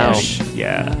 33-ish.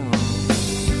 yeah.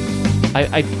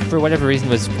 I for whatever reason,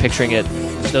 was picturing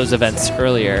those events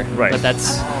earlier. Right. But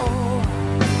that's...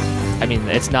 I mean,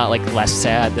 it's not like less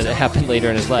sad that it happened later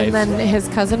in his life. And then his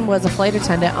cousin was a flight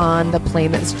attendant on the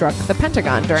plane that struck the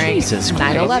Pentagon during Jesus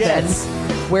Christ. 9/11, Yes.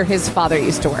 where his father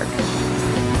used to work.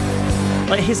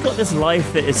 Like he's got this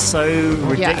life that is so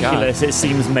ridiculous it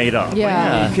seems made up.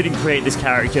 Yeah. Like, you couldn't create this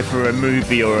character for a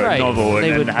movie or a Right. novel They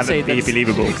and would then have say it be that's-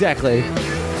 believable. Exactly.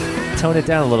 Tone it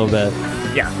down a little bit.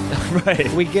 Yeah,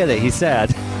 right. We get it. He's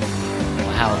sad.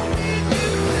 Wow.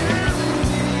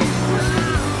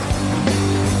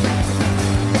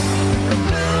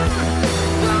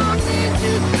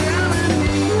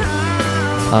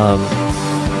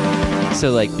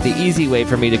 So like the easy way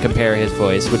for me to compare his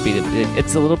voice would be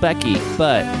it's a little Becky,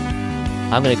 but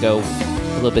I'm gonna go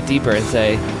a little bit deeper and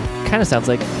say kind of sounds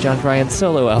like John Bryan's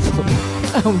solo album,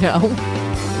 Oh no.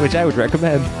 which I would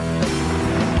recommend.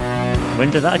 When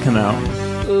did that come out?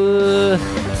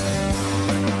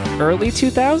 Early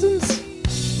 2000s.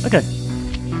 Okay.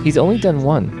 He's only done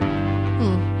one.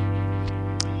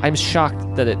 I'm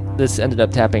shocked that this ended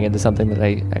up tapping into something that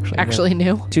I actually Actually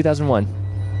knew. knew. 2001.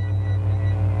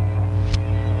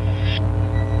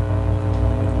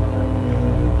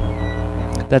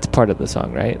 That's part of the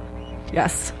song, right?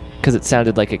 Yes. Because it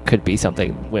sounded like it could be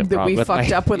something went That wrong we with fucked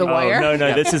my... up with a wire. Oh,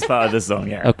 no, this is part of the song,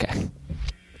 yeah. Okay.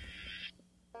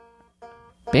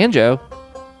 Banjo.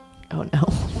 Oh no.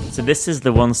 So this is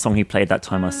the one song he played that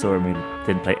time I saw him. He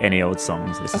didn't play any old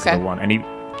songs. This Okay. is the one. And he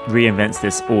reinvents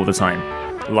this all the time,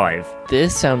 live.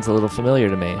 This sounds a little familiar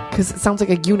to me. Because it sounds like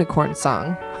a unicorn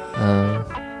song.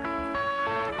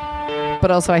 But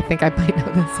also, I think I might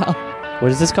know this song.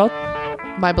 What is this called?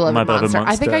 My Beloved, My Beloved Monster.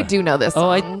 I think I Monster. do know this song. Oh,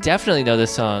 I definitely know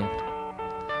this song.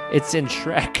 It's in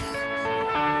Shrek.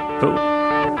 But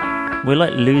We're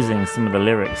like losing some of the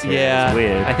lyrics here. Yeah, It's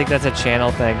weird. I think that's a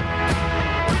channel thing.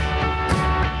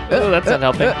 Oh, that's not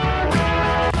helping.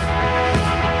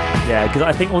 Yeah, because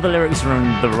I think all the lyrics are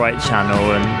on the right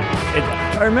channel, and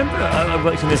I remember I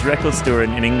worked in this record store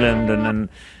in England, and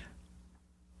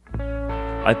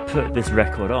I put this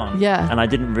record on, Yeah. and I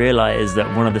didn't realize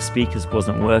that one of the speakers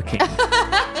wasn't working.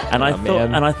 And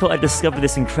I thought I discovered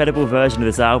this incredible version of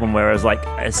this album where it was like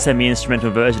a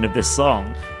semi-instrumental version of this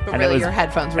song, But and really it was, your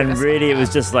headphones were and missing. really it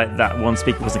was just like that one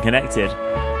speaker wasn't connected.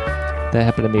 That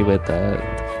happened to me with the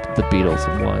Beatles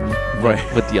one, Right.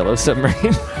 with Yellow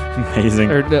Submarine,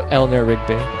 Amazing. or no, Eleanor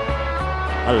Rigby.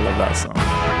 I love that song.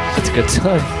 It's a good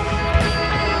song.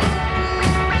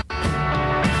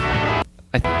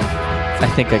 I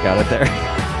think I got it there.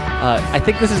 I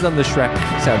think this is on the Shrek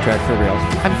soundtrack for real.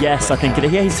 Yes, I think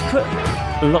it. Yeah, he's put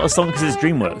a lot of songs because it's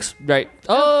DreamWorks. Right.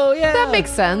 Oh yeah. That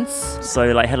makes sense. So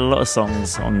like had a lot of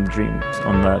songs on the Shrek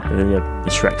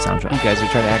soundtrack. You guys are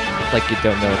trying to act like you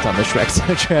don't know it's on the Shrek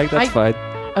soundtrack. That's fine.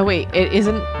 Oh wait, it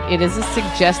isn't. It is a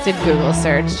suggested Google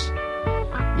search.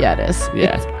 Yeah, it is.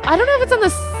 Yeah. I don't know if it's on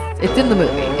this. It's in the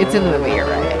movie. It's in the movie. You're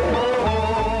right.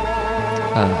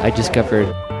 I discovered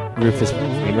Rufus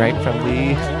Wainwright from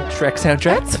the Shrek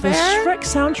soundtrack. That's The fair. Shrek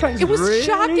soundtrack It was really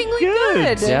shockingly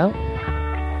good. Yeah.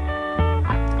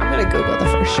 I'm gonna Google the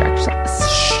first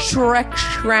Shrek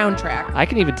soundtrack. I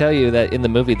can even tell you that in the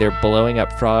movie they're blowing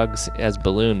up frogs as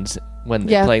balloons when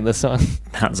they're Yeah. playing the song.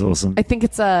 That's awesome. I think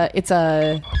it's a It's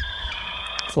a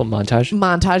little montage.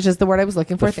 montage is the word I was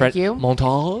looking for. The Thank you.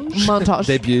 Montage. Montage.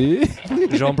 Debut.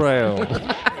 Jean Brown.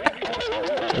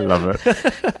 I love it.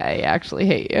 I actually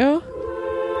hate you.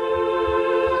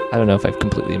 I don't know if I've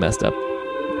completely messed up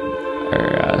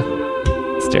our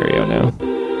stereo now.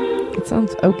 It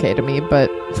sounds okay to me, but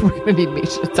we're gonna need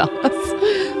Misha to tell us.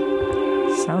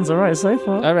 Sounds alright so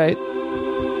far. All right.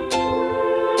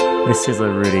 This is a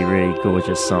really, really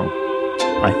gorgeous song,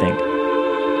 I think.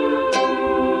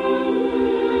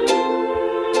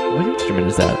 What instrument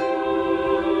is that?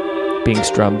 Being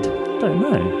strummed. Don't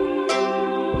know.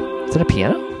 Is it a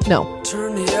piano? No.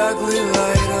 Turn the ugly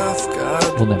light off, God.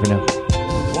 We'll never know.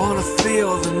 Wanna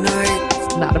feel the night.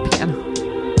 It's not a piano.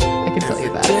 I can tell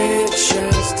you that. Day it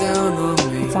shines down on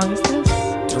me. What song is this?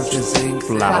 Don't you think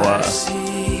Flower. that I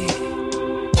see?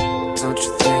 Don't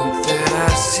you think that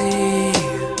I see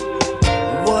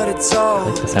what it's all I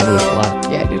like the sound of this a about?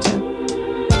 lot. Yeah, I do too.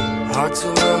 Hard to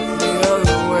look the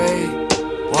other way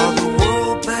while the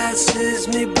world passes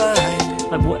me by.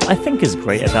 Like, what I think is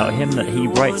great about him that he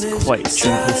writes quite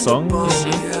simple songs,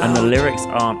 and the lyrics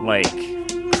aren't like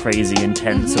crazy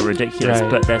intense or ridiculous,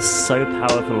 Right. but they're so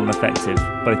powerful and effective,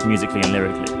 both musically and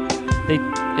lyrically. It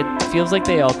feels like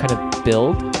they all kind of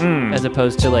build as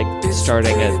opposed to like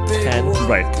starting at 10.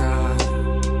 Right.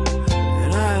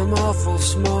 And I am awful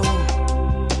small.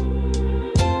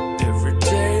 Every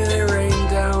day they rain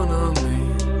down on me.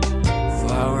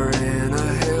 Flower in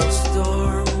a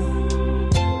hailstorm.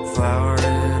 Flower in a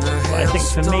hailstorm. I think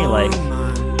for me, like,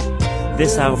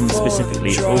 this album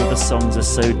specifically, all the songs are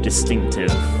so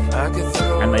distinctive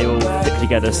and they all fit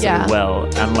together so Yeah. well.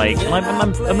 And like,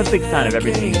 I'm a big fan of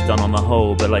everything he's done on the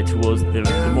whole, but like towards the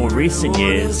more recent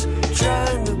years,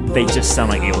 they just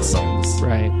sound like Eels songs.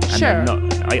 Right. And Sure. they're not,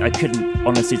 I couldn't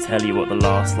honestly tell you what the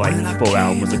last like 4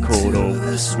 albums are called, or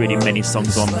really many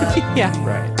songs on there. Yeah.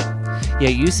 Right. Yeah,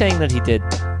 you saying that he did,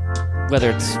 whether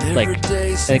it's like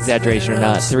an exaggeration or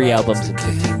not, 3 albums in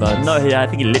 15 months. No, yeah, I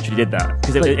think he literally did that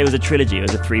because it was a trilogy. It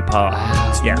was a 3-part.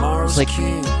 Yeah, It's like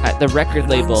the record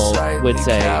label would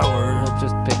say, well,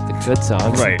 just pick the good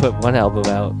songs Right. and put one album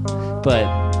out. But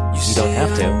you don't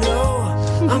have to.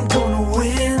 I'm gonna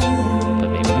win. But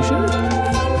maybe you should.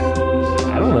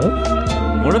 I don't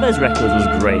know. one of those records was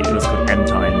great. It was called End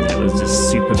Times. It was just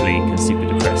super bleak and super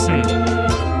depressing.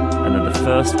 And then the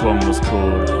first one was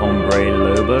called Hombre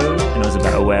Lobo, and it was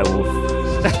about a werewolf.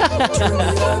 Turn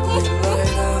the ugly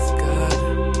light off, God.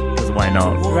 Because why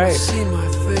not? Right. See my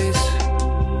face.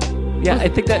 Yeah, I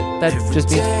think that just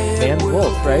means man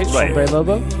wolf, right? Right. Hombre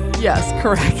lobo. Yes,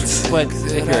 correct. But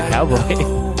if you're a cowboy, Don't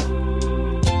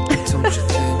you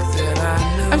think that I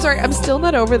know? I'm sorry, I'm still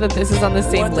not over that this is on the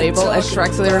same label as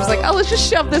Shrek, so they were just like, oh, let's just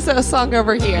shove this song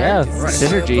over here. yeah,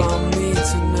 synergy. On me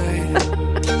tonight.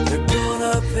 They're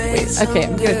gonna pay Okay,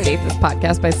 I'm going to date this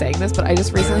podcast by saying this, but I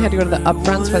just recently had to go to the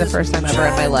Upfronts for the first time ever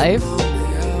in my life.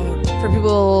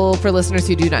 For listeners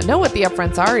who do not know what the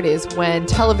Upfronts are, it is when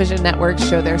television networks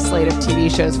show their slate of TV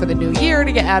shows for the new year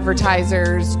to get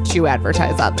advertisers to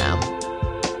advertise on them.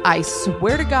 I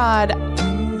swear to God,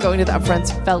 going to the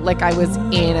Upfronts felt like I was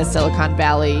in a Silicon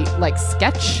Valley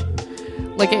sketch.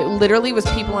 Like it literally was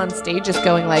people on stage just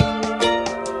going like,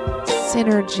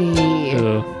 Synergy,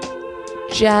 Ugh.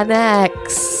 Gen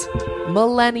X,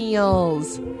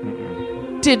 Millennials,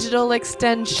 digital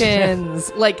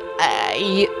extensions. Like,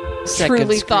 I Second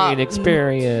truly screen thought,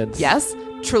 experience. yes,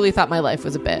 truly thought my life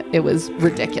was a bit. It was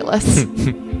ridiculous.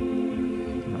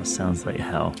 That sounds like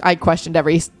hell. I questioned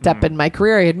every step in my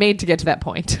career I had made to get to that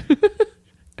point.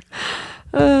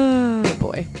 Oh,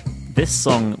 boy. This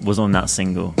song was on that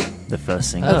single, the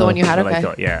first single. Oh, the one you had? that I Okay.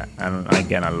 got, yeah. And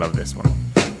again, I love this one.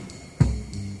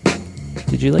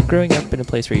 Did you like growing up in a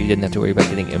place where you didn't have to worry about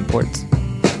getting imports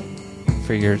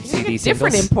for your CD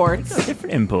Different singles? imports.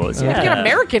 Different imports, You yeah. You get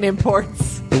American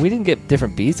imports. But we didn't get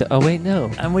different beats. Oh wait,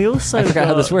 no. And we also I forgot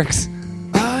how got- this works.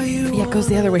 Yeah, it goes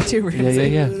the other way too.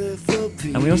 Yeah.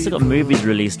 And we also got movies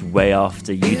released way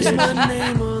after you did.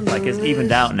 Like, it's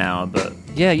evened out now, but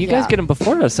Yeah, you guys Yeah. get them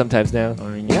before us sometimes now. I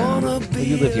mean, yeah. Well,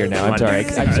 you live here now. I'm I sorry. do.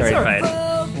 I'm It's sorry all to right.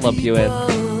 lump you in.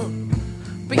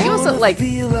 But you also like,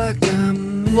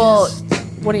 well,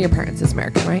 one of your parents is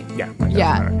American, right? Yeah. my dad's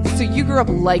Yeah. American. So you grew up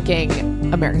liking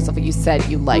American stuff. Like you said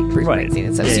you liked Bruce Right. Springsteen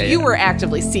and stuff. Yeah, so yeah, you yeah. were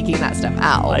actively seeking that stuff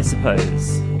out. I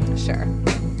suppose. Sure.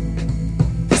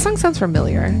 This song sounds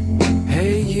familiar.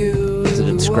 Hey, you. Is it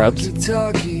in Scrubs?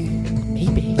 walkie-talkie.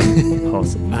 Maybe.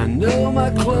 Possibly. I know my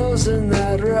clothes are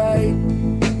not right.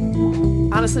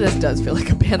 Honestly, this does feel like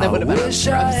a band that would have been on Wish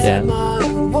I Scrubs. had Yeah. my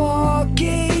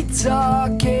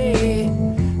walkie-talkie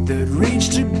that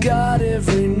reached to God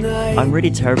every night. I'm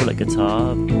really terrible at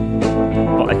guitar,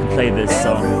 but I can play this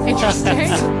song. Interesting.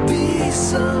 Be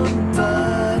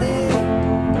somebody.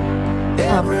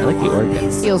 I like the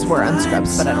organ. Eels were on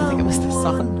Scrubs, but I don't think it was this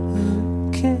song.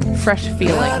 Fresh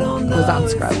Feeling was on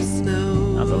Scrubs.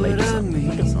 That was a later song.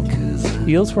 Like a song.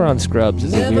 Eels were on Scrubs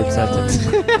is a weird sentence.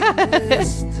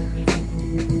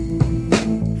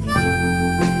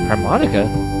 Harmonica?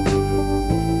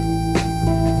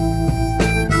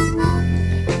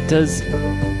 Does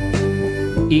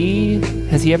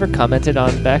has he ever commented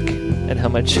on Beck and how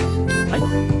much? I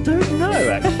don't know,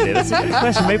 actually. That's a good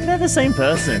question. Maybe they're the same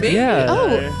person. Yeah. Oh,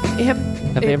 him.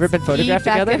 Have they ever been photographed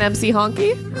Beck together? and MC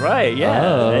Honky? Right, yeah.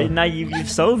 Oh. Now you've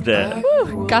solved it.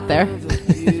 Woo, got there.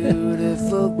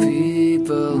 Beautiful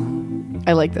people.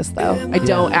 I like this though. I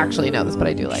don't actually know this, but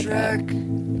I do like it.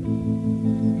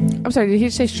 I'm sorry, did he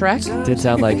say Shrek? Did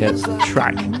sound like it.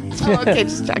 Track. Oh, okay,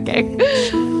 just checking.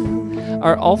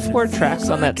 Are all 4 tracks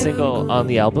on that single on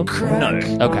the album? No.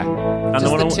 Okay. And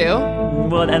Just the two?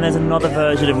 Well, and there's another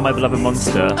version of My Beloved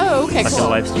Monster. Oh, okay, like cool. a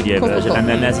live studio Cool, cool, version. cool. And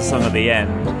then there's a song at the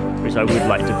end, which I would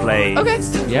like to play. Okay.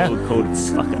 Yeah. Called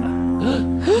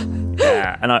Fucker.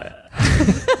 Yeah, and I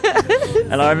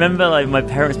and I remember like my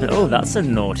parents being, oh, that's a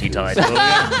naughty title.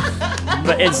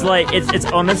 But it's like it's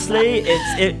honestly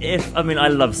if I mean I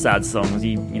love sad songs,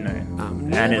 you know,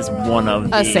 and it's one of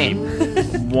the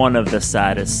Same. one of the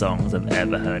saddest songs I've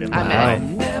ever heard in my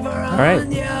I'm life. in. All right.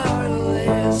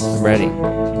 I'm ready.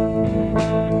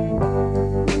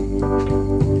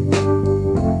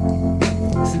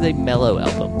 This is a mellow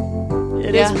album.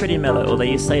 It is Yeah. pretty mellow, although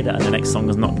you say that and the next song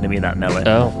is not going to be that mellow.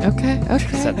 Oh. Okay.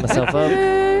 Set myself up.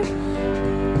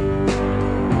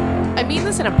 I mean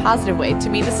this in a positive way. To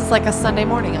me, this is like a Sunday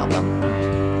morning album.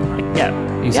 Yeah.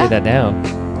 You say Yeah. that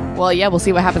now. Well, yeah, we'll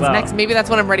see what happens Well- next. Maybe that's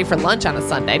when I'm ready for lunch on a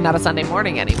Sunday, not a Sunday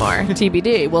morning anymore.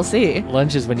 TBD. We'll see.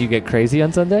 Lunch is when you get crazy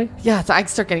on Sunday? Yeah, so I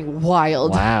start getting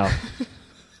wild. Wow.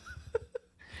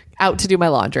 Out to do my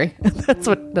laundry. That's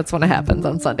when it happens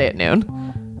on Sunday at noon.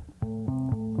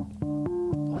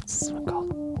 What's this one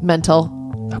called?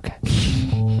 Mental. Okay.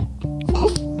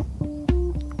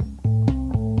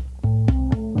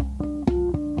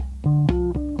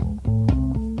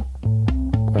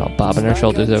 We're all bobbing our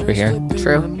shoulders over here.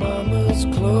 True. Mama's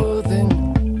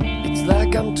clothing. It's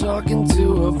like I'm talking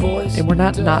to a voice. And we're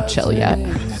not chill yet.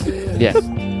 Yeah.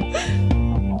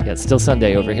 Yeah, it's still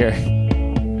Sunday over here.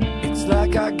 It's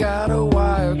like I got a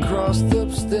wire crossed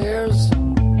upstairs.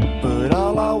 But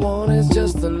all I want is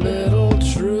just a little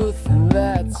truth, and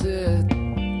that's it.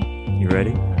 You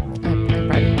ready? I'm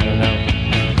ready. I don't know.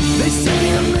 They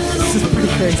say I'm This is pretty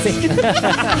crazy.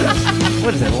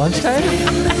 What is it, lunchtime?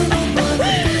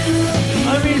 I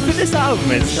mean, for this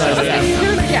album, it's kind of...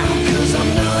 Yeah. cause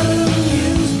I'm not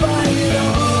amused by it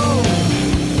all.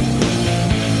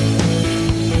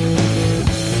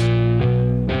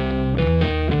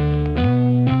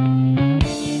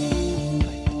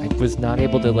 I was not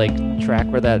able to like track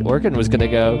where that organ was gonna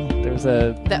go. There was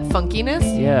a That funkiness.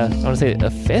 I want to say a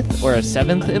 5th or a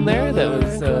 7th in there that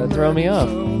was throwing me off.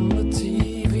 On the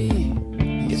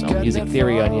TV. Getting all music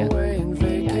theory on you.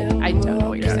 I don't know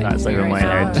what you're saying. That's like in my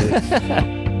right head, now. too.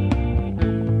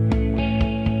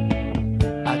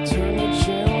 I turn the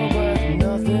channel, but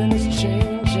nothing is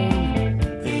changing.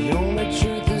 The only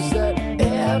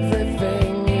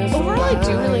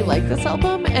this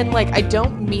album, and like I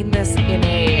don't mean this in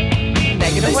a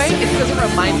negative way. It's because it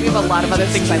reminds me of a lot of other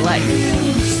things I like.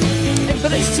 But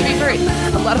to be fair,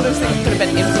 a lot of those things could have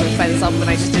been influenced by this album, and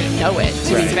I just didn't know it.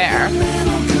 To be fair,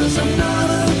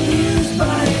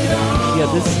 Yeah,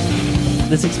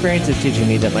 this experience is teaching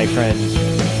me that my friend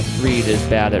Reed is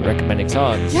bad at recommending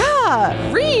songs.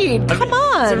 yeah. Reed, come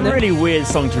on. It's a really weird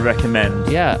song to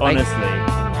recommend. Yeah, honestly.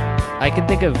 I can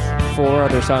think of 4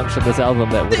 other songs from this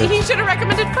album that would have... He should have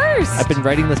recommended first. I've been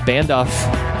writing this band off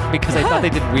because I thought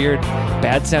they did weird,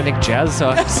 bad-sounding jazz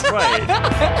songs. Right.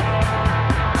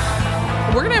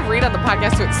 We're gonna have Reed on the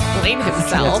podcast to explain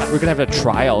himself. We're going to have a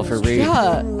trial for Reed.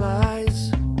 Yeah.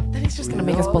 Then he's just gonna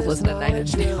make us both listen to Nine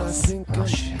Inch Nails. Oh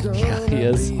shit. Yeah, he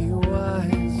is.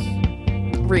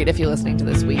 Reed, if you're listening to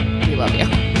this, we love you.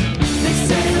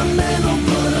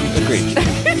 Agreed.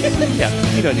 Yeah,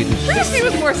 you don't need to... Reed, he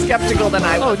was more skeptical than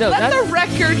I was. Oh, no, Let that- the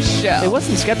record show. It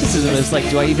wasn't skepticism. It was like,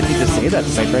 do I even need to say that to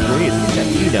my friend Reed?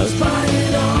 He knows.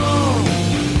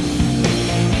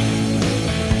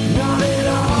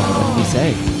 What did he say?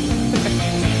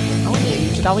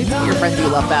 You should always tell your friends you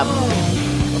love them.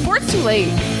 Before it's too late.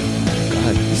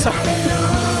 God.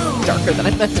 Sorry. Darker than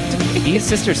I meant it to be. Eve's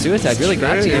Sister Suicide really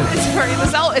got to you. Sorry,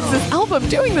 it's this album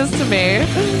doing this to me.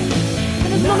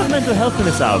 There's a lot of mental health in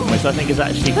this album, which I think is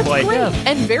actually That's quite... great. yeah.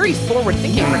 And very forward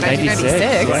thinking for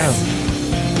 1996.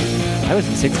 Wow. I was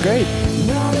in 6th grade.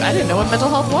 I didn't know what mental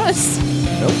health was.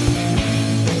 Nope.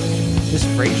 Just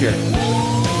Frasier.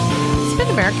 Is this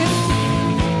band American?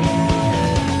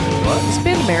 What? Is this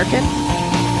band American?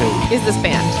 Who? Is this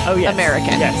band Oh, yes.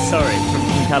 American? Yes, sorry.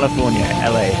 From California,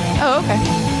 LA. Oh, okay.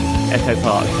 Echo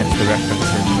Park, hence the reference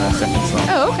in the second song.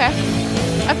 Oh, okay.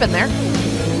 I've been there.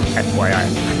 FYI.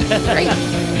 Great.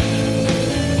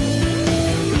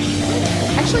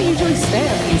 Actually, usually stay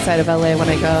on the east side of LA when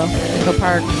I go. Echo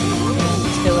Park,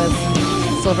 Skillet,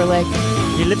 Silver Lake.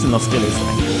 He lives in Los Feliz, I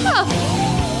think. Oh.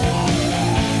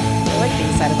 I like the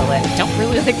east side of LA. I don't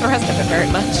really like the rest of it very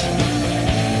much.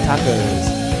 Tacos.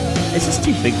 It's just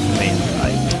too big for me.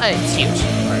 It's huge.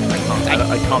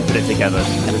 I can't put it together.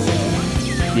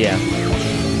 Yeah.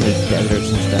 There's deserts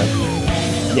and stuff.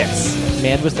 Yes.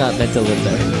 Man was not meant to live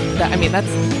there. I mean, that's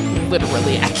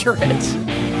literally accurate.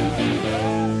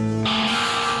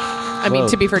 I mean, Whoa.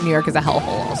 to be fair, New York is a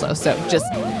hellhole also, so just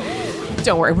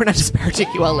don't worry. We're not disparaging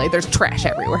you, LA. There's trash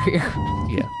everywhere here.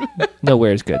 Yeah.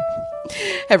 Nowhere is good.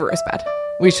 Everywhere's bad.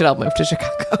 We should all move to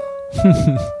Chicago.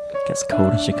 Gets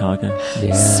cold in Chicago.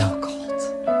 Yeah. So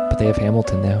cold. But they have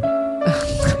Hamilton now.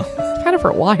 Had it for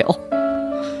a while.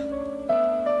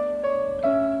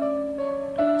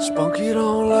 Spunky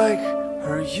don't like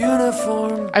her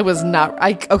uniform. I was not.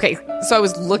 Okay, so I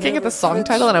was looking at the song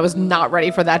title and I was not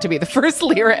ready for that to be the first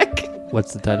lyric.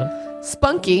 What's the title?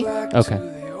 Spunky. Back Okay. to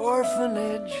the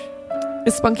orphanage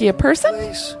Is Spunky a person?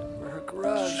 place where her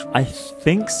garage. I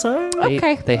think so.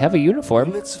 Okay. They have a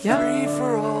uniform. It's Yeah. free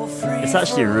for all, free It's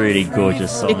actually a for all, really free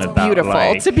gorgeous for song It's about beautiful,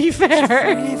 like, to be fair.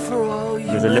 Free for all, you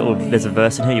there's a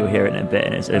verse in here, you'll hear it in a bit,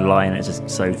 and it's a line, it's just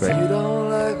so you great. don't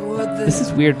like what This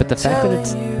is weird, but the fact that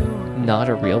it's telling you, not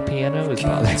a real piano is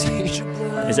bothering me. teach your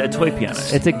blood. Is it a toy piano?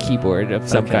 It's a keyboard of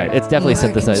some Okay. kind. It's definitely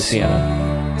synthesized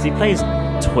piano. 'Cause he plays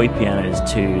toy pianos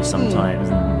too sometimes,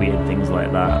 and weird things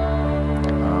like that.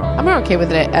 I'm okay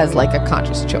with it as like a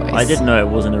conscious choice. I didn't know it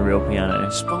wasn't a real piano.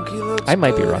 Spunky looks I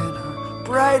might be good wrong. in her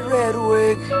bright red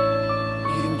wig,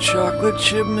 eating chocolate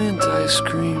chip mint ice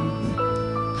cream.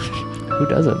 Who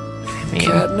doesn't?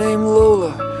 Cat named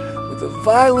Lola with a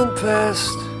violent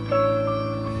past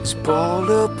is balled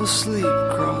up asleep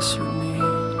across her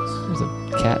knees. There's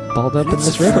a cat balled up in It's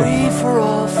this a room. free for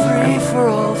all, free for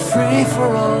all, free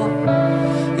for all.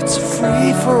 It's a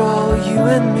free for all, you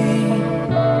and me.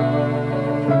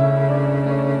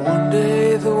 One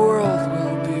day the world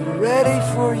will be ready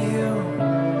for you,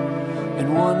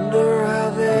 and wonder how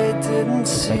they didn't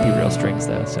see. Might be real strings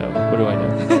though, so what do I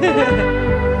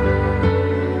know?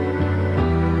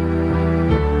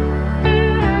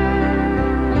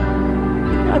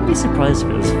 I'd be surprised if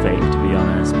it was fake, to be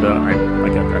honest, but I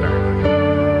get that.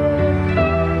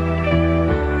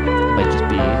 It might just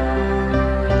be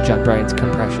John Bryan's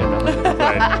compression on it.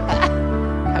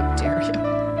 How dare you?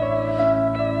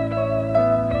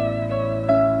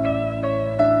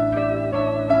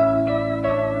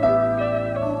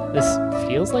 This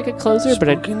feels like a closer, but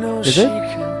Spunky knows is she it?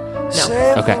 can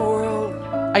save Okay. the world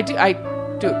I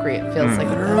do agree. It feels like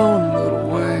in her own little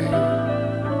way.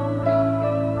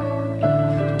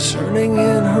 Turning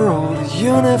in her old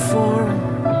uniform,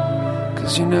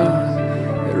 'cause you know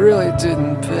it really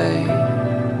didn't pay.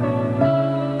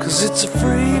 'Cause it's a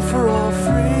free for all,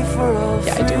 free for all.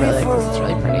 Yeah, I do really like this. It's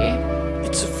really pretty.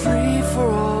 It's a free for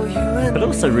all, you but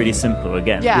also really simple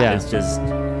again. Yeah. It's just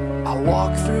I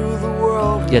walk through the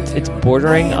world. Yeah, it's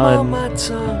bordering on my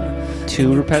tongue.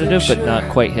 too repetitive, but not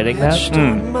quite hitting that. Etched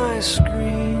on my screen.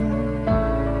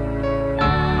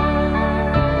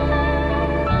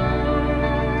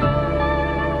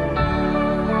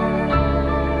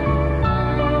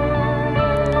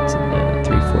 It's in the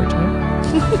 3/4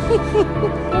 time.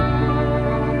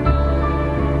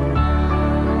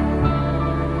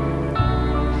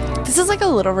 This is like a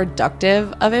little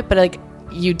reductive of it, but like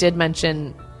you did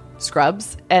mention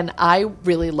Scrubs, and I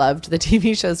really loved the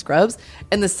TV show Scrubs,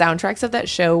 and the soundtracks of that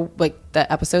show, like the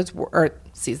episodes were, or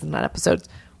season, not episodes,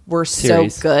 were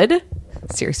Series. so good.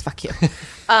 Series, fuck you.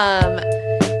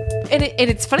 And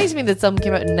it's funny to me that this album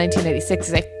came out in 1996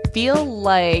 because I feel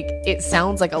like it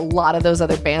sounds like a lot of those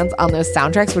other bands on those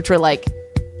soundtracks, which were like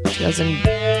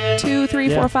 2002, 3,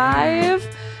 Yeah. 4, 5.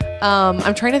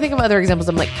 I'm trying to think of other examples.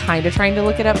 I'm like kind of trying to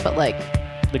look it up, but like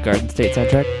The Garden State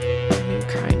soundtrack.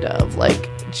 kind of like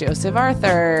Joseph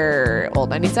Arthur, Old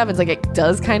 97s. Like it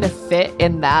does kind of fit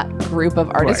in that group of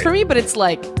artists Right. for me, but it's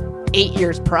like 8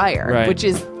 years prior, Right. which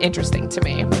is interesting to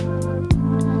me.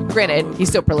 Granted, he's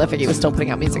so prolific, he was still putting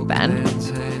out music then.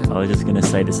 I was just gonna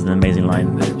say this is an amazing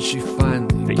line, Then she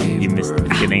finally but you gave missed the birth.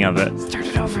 beginning of it. Start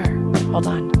it over. Hold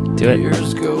on. Do it.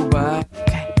 Years go by.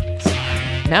 Okay.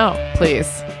 No, please.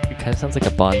 It kind of sounds like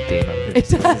a Bond theme. It It's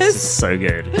does. so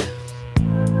good.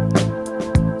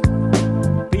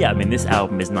 But yeah, I mean, this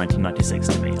album is 1996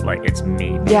 to me. Like, it's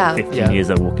me. Yeah. 15 Yeah. years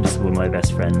old, walking to school with my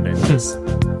best friend, and just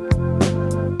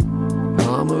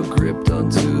Mama gripped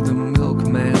onto the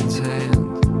milkman's hand,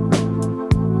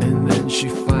 and then she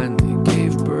finally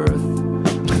gave birth.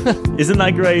 isn't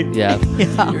that great? Yeah.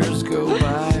 Years go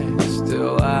by,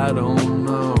 still I don't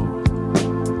know.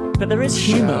 But there is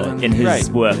humor in his Right.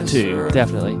 work too,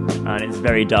 Definitely. and it's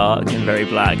very dark and very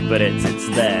black, but it's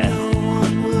there. No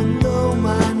one will know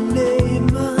my name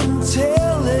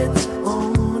until it's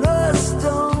on a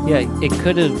stone. Yeah, it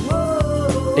could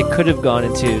have gone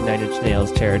into Nine Inch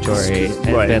Nails territory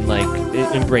and Right. been like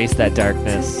it embraced that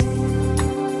darkness,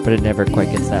 but it never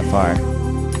quite gets that far.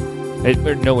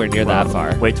 Or nowhere near that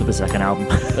far. Wait till the second album.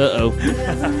 Uh-oh.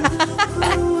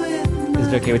 Is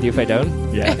it okay with you if I don't?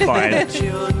 Yeah, fine.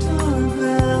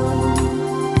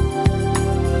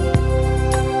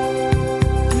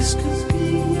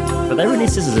 But they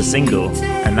released this as a single,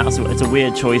 and it's a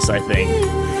weird choice, I think.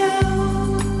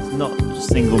 It's not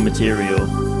single material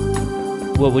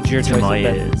What would your to choice my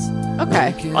have been? ears.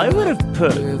 Okay. I would have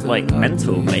put like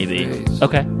Mental, maybe.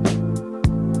 Okay.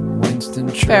 Winston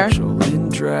Fair. Churchill in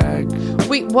drag.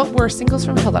 Wait, what were singles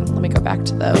from? Hold on, let me go back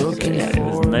to the. Looking Yeah, it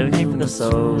was Nova Came from the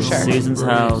Soul, Sure. Susan's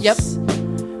House. Yep.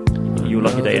 You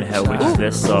Lucky Day in Hell, which is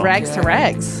this song. Rags to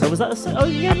Rags. Oh, was that a song? Oh,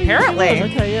 yeah. Apparently. it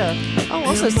was. Okay, yeah. Oh,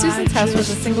 also, Susan's House was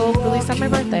a single released on my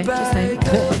birthday. Just saying.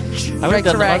 I would have Rags done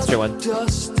to the Rags. Monster one.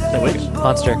 The which?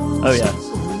 Monster. Oh, yeah.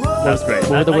 That was great.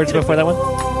 What were the I words did- before that one?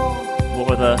 What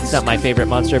were the... It's not my favorite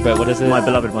monster, but what is it? My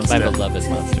Beloved Monster. My beloved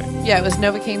monster. Yeah, it was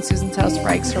Novocaine, Susan's House,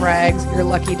 Rags to Rags, Your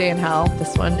Lucky Day in Hell,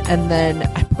 this one. And then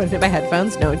I put it in my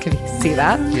headphones. No one could see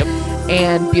that. Yep.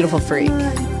 And Beautiful Freak.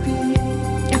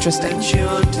 Interesting.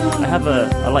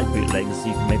 I like bootlegs,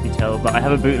 you can maybe tell, but I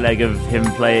have a bootleg of him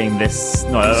playing this,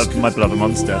 My Beloved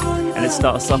Monster, and it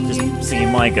starts off just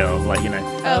singing My Girl, like, you know.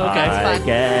 Oh, okay, it's I fun.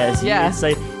 guess. Yeah.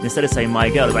 Instead of saying My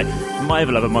Girl, it's like, My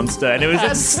Beloved Monster, and it was That's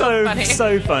just so so, funny.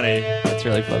 so funny. That's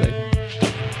really funny.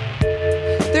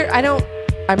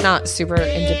 I'm not super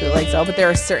into bootlegs though, but there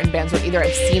are certain bands where either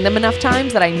I've seen them enough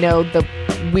times that I know the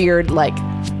weird like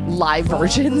live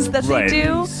versions that Right. they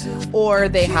do, or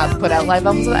they have put out live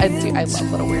albums. I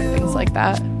love little weird things like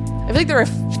that. I feel like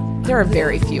there are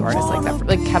very few artists like that.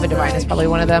 Like Kevin Devine is probably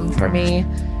one of them for me.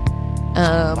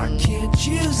 Can't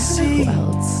you see? Who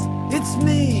else? It's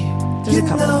me. There's a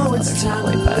couple of others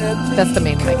probably, but that's the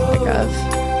main one I can think of.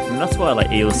 And that's why I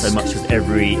like Eels so much, because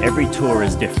every tour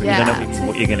is different. Yeah. You don't know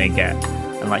what you're going to get.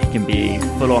 And like, it can be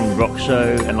full-on rock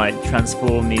show and like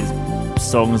transform these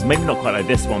songs, maybe not quite like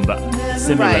this one, but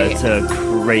similar Right. to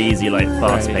crazy like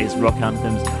fast-paced rock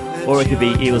anthems. Or it could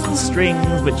be Eels with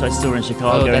Strings, which I saw in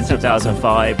Chicago that in sounds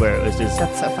 2005, where it was just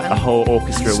That's so fun. a whole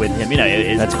orchestra with him. You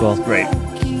know, That's cool. It's great.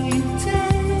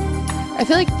 I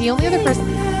feel like the only other person,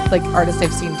 like artist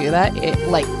I've seen do that,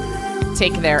 like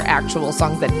take their actual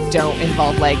songs that don't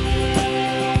involve like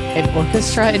an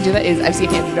orchestra and do that is I've seen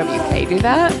Andrew WK do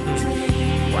that.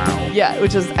 Wow. Yeah,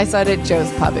 which is I saw it at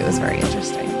Joe's Pub. It was very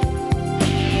interesting.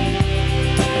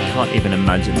 I can't even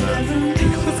imagine that.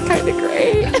 It was kind of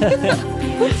great.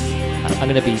 I'm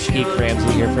going to be Pete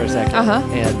Ramsey here for a second. Uh-huh.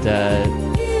 And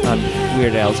on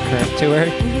Weird Al's current tour,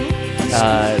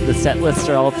 the set lists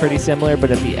are all pretty similar, but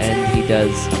at the end he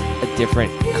does a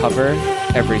different cover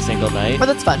every single night. But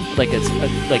that's fun. Like it's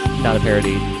like not a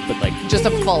parody, but like Just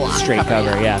a full on straight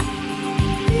cover. Yeah,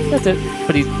 that's it.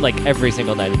 But he's like every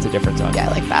single night, it's a different song. Yeah,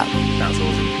 I like that. That's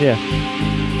awesome. Yeah.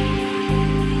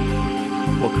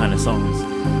 What kind of songs?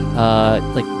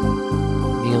 Like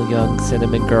Neil Young,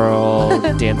 Cinnamon Girl,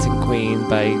 Dancing Queen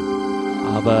by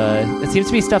ABBA. It seems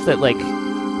to be stuff that like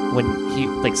when he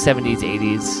like 70s,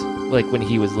 80s, like when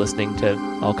he was listening to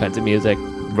all kinds of music.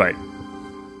 Right.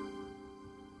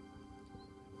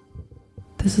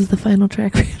 This is the final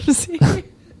track we're gonna see.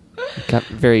 Got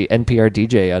very NPR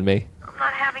DJ on me.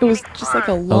 It was just like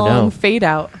a long no. fade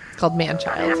out. It's called Man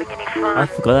Child. I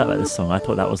forgot about this song. I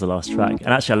thought that was the last track. And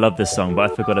actually, I love this song,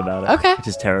 but I forgot about it. Okay. Which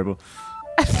is terrible.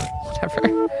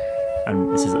 Whatever.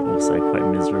 And this is also quite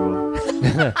miserable.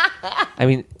 I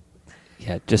mean,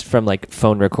 yeah, just from like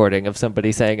phone recording of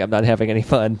somebody saying I'm not having any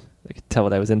fun, I could tell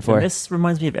what I was in for. And this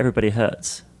reminds me of Everybody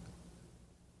Hurts.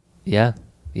 Yeah,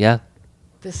 yeah.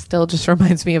 This still just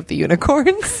reminds me of the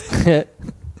Unicorns.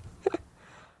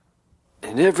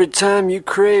 And every time you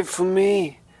crave for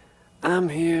me, I'm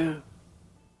here.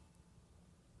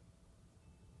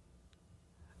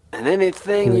 And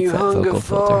anything He you likes that hunger vocal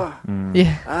for, filter.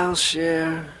 Yeah. I'll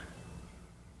share.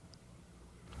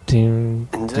 Dun,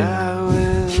 And dun. I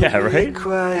will Yeah, right? be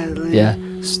quietly Yeah.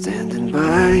 standing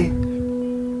by.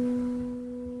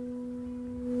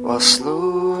 While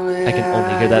slowly I can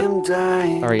only hear that am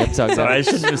dying. R.E.M. song. Sorry, I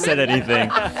shouldn't have said anything.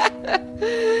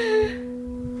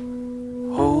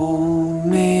 Hold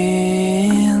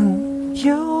me in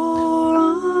your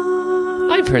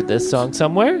arms. I've heard this song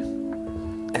somewhere.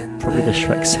 And Probably the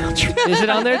Shrek soundtrack. Is it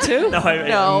on there too? No,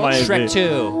 No. it might be. Shrek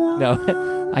 2.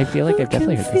 No. I feel like I've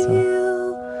definitely heard this song.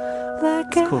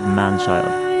 It's called Man Child.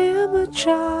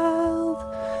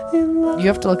 You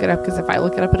have to look it up because if I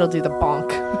look it up, it'll do the bonk.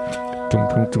 Dum,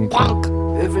 dum, dum,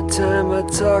 dum. every time I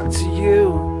talk to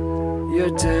you,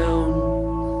 you're down.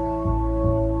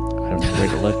 I don't know where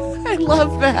to look. I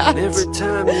love that. And every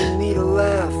time you need a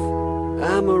laugh,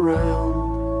 I'm around.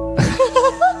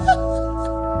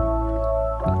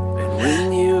 And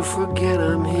when you forget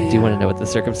I'm here, Do you want to know what the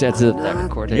circumstances of that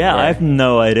recording Yeah, were? I have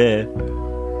no idea.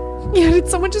 Yeah, did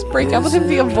someone just break up with him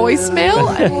via voicemail?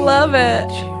 I love it.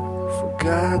 you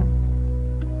forgot.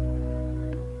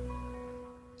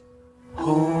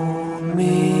 Hold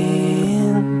me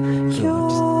in your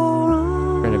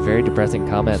arms. read a very depressing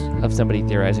comment of somebody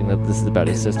theorizing that this is about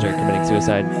his sister committing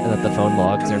suicide and that the phone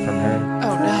logs are from her.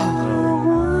 Oh no.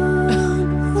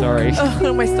 Sorry.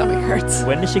 Oh, my stomach hurts.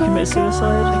 When did she commit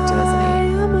suicide? 2008.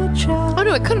 Oh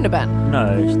no, it couldn't have been.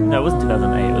 No, it wasn't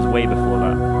 2008. It was way before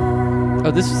that.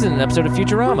 Oh, this was in an episode of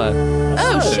Futurama.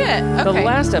 Oh shit. The Okay.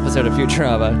 last episode of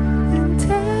Futurama. That's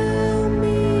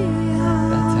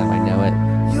how I know it.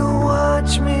 You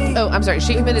watch me. Oh, I'm sorry.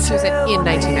 She committed suicide in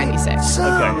 1996. Okay, so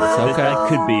Okay. that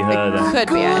could be her then. Could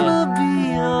be it. Gonna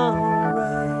be alright.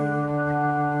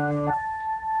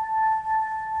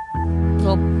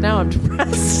 Well, now I'm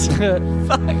depressed.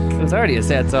 Fuck. It was already a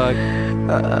sad song.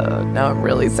 Now I'm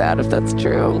really sad if that's Well,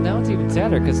 true. now it's even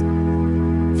sadder because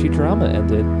Futurama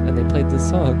ended and they played this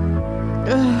song.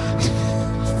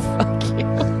 Fuck you.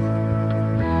 I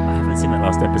haven't seen that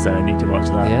last episode. I need to watch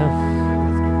that. Yeah.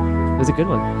 It was a good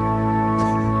one.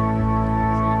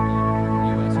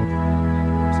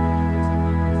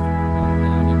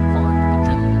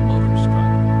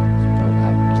 Oh,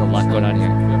 wow. There's a lot going on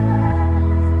here.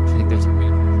 I think there's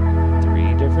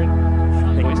 3 different I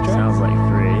think voice it tracks. sounds like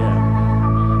 3, yeah.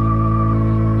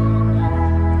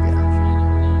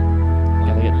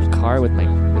 Gotta get in the car with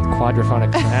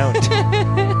quadraphonic sound.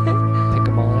 Pick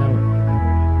them all out.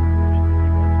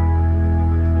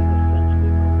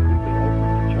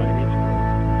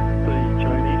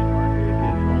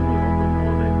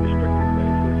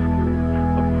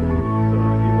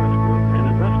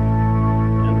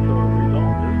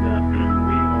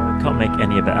 Can't make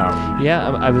any of it out. Yeah,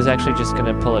 I was actually just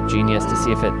gonna pull up Genius to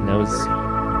see if it knows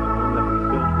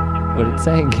what it's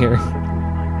saying here.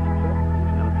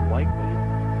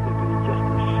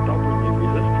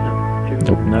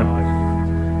 Nope. No.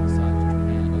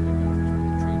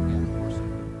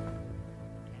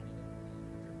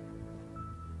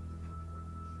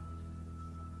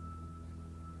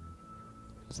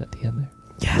 Is that the end there?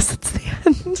 Yes, it's the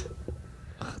end.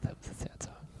 Oh, that was a sad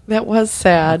song. That was I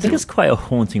sad. think it's quite a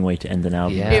haunting way to end an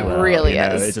album. Yeah. as It well, really you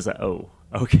know? is. It's just like, oh,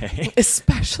 okay.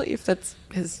 Especially if that's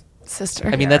his sister.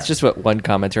 I mean, that's just what one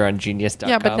commenter on Genius.com.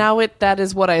 yeah, but now that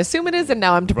is what I assume it is, and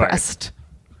now I'm depressed.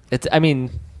 it's. I mean,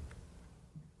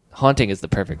 haunting is the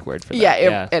perfect word for that.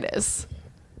 Yeah, it is.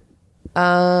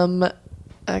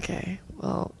 Okay.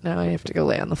 Well, now I have to go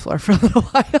lay on the floor for a little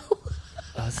while.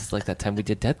 Oh, this is like that time we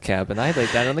did Death Cab, and I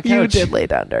laid down on the You couch. did lay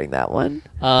down during that one.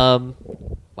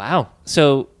 Wow.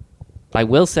 So, I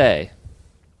will say,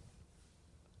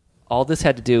 all this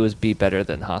had to do was be better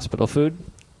than hospital food.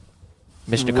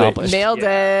 Mission accomplished. Nailed it.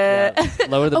 Yeah.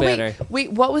 Lower the Oh, banner.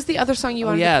 wait, what was the other song you Oh,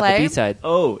 wanted yeah, to play? the B-side.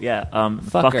 Oh yeah,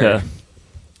 Fucker. Fucker,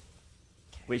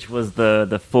 which was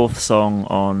the fourth song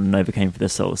on Novocaine for the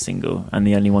Soul single, and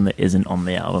the only one that isn't on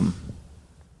the album.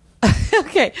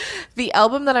 Okay. The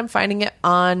album that I'm finding it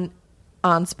on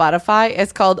Spotify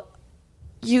is called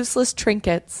Useless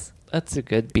Trinkets That's a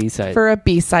good B-side. for a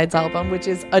B-sides album, which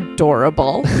is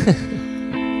adorable.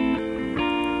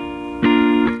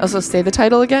 Also, say the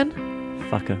title again.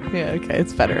 Fucker. Yeah, okay.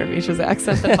 It's better in Misha's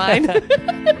accent than mine.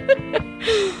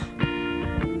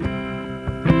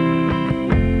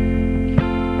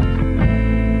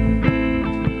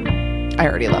 I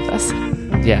already love this.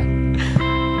 Yeah.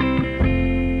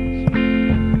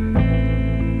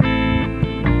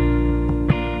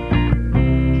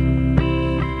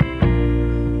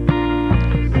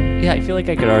 Yeah, I feel like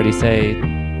I could already say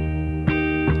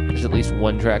there's at least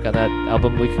one track on that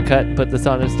album we could cut and put this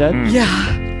on instead.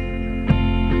 Yeah.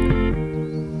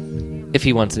 If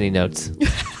he wants any notes.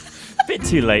 Bit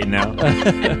too late now.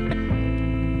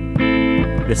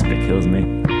 This bit kills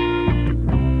me.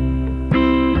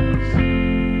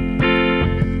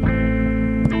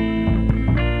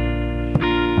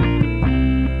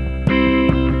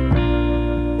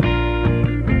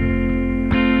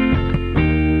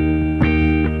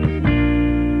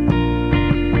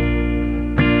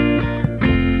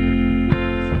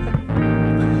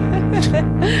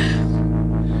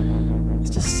 It's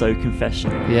just so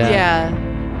confessional. Yeah. Yeah.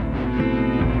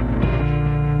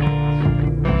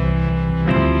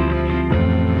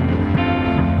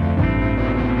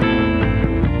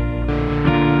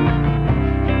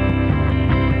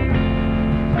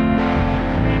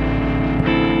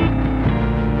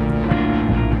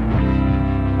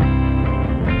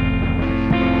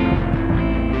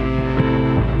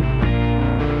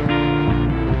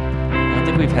 I don't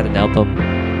think we've had an album.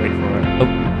 Wait for it.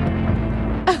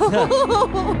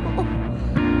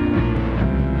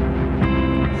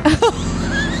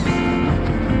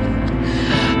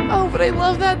 Oh, but I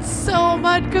love that so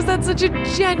much because that's such a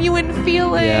genuine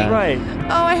feeling. Yeah. Right.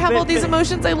 Oh, I have But- all these but-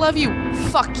 emotions. I love you.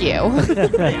 Fuck you.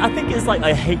 I think it's like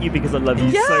I hate you because I love you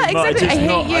Yeah, so much. exactly. I It's hate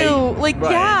not, you.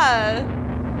 right.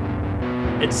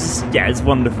 Yeah. It's it's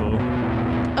wonderful.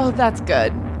 Oh, that's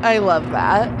good. I love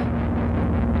that.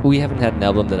 We haven't had an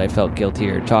album that I felt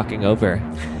guiltier talking over.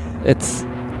 It's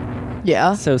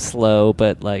Yeah. so slow,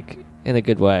 but like in a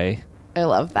good way I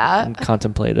love that. and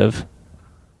contemplative.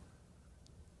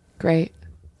 Great.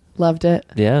 Loved it.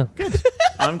 Yeah.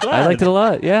 I'm glad. I liked it a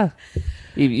lot. Yeah.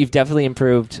 You've definitely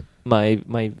improved my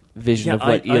vision Yeah, of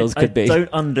what Eels could be. I don't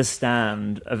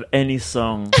understand of any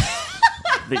song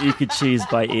that you could choose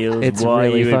by Eels. It's why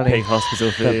really you would funny. pick Hospital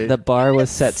The, Food. the bar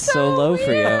was set so low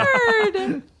for you.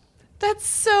 Weird. That's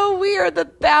so weird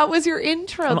that was your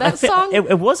intro. I That think song.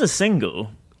 it was a single.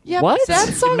 Yeah, What? That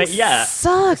song Yeah.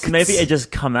 sucks. Maybe it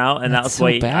just come out and That's that's so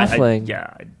why baffling.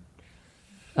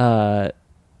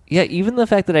 Yeah, even the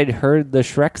fact that I'd heard the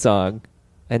Shrek song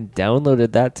and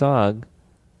downloaded that song,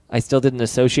 I still didn't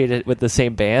associate it with the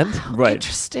same band. Right.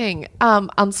 Interesting. On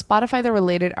Spotify, the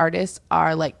related artists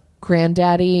are like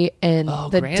Granddaddy and Oh,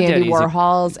 the Granddaddy's Dandy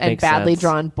Warhols and makes Badly sense.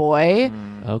 Drawn Boy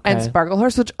Okay. and Sparkle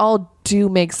Horse, which all do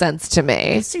make sense to I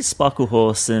me. see Sparkle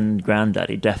Horse and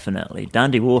Granddaddy, definitely.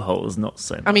 Dandy Warhols, not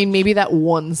so much. I mean, maybe that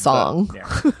one song. Yeah.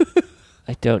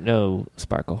 I don't know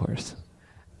Sparkle Horse.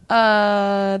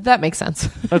 That makes sense.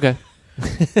 Okay.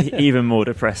 Even more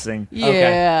depressing.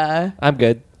 Yeah. I'm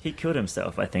good. He killed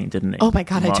himself, I think, didn't he? Oh my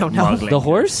God, I don't know. The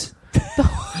horse?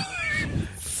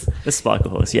 The Sparkle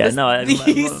Horse, yeah. The- No, the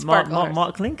Mark, Sparkle Horse.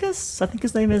 Mark Linkus, I think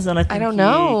his name is, and I think don't he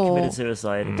know. committed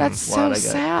suicide. That's a while so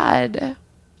ago. sad.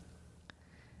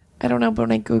 I don't know, but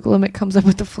when I Google him, it comes up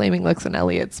with the Flaming Lips and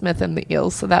Elliott Smith and the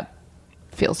Eels, so that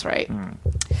feels right.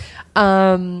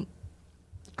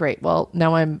 Great. Well,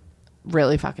 now I'm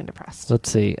really fucking depressed.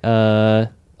 Let's see. Hang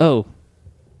on.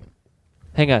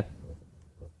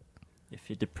 If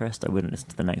you're depressed, I wouldn't listen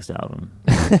to the next album.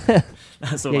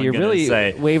 That's all Yeah, I'm you're gonna really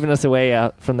say. waving us away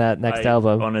out from that next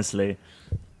album. Honestly.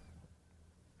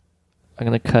 I'm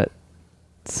going to cut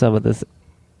some of this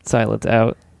silence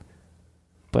out,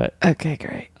 but Okay,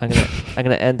 great. I'm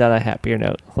gonna end on a happier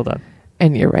note. Hold on.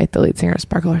 And you're right. The lead singer of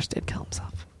Sparkle Horse did kill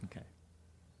himself. Okay.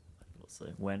 Also,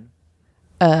 when?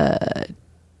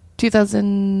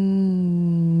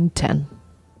 2010.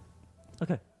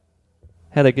 Okay.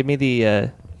 Heather, give me the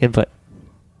input.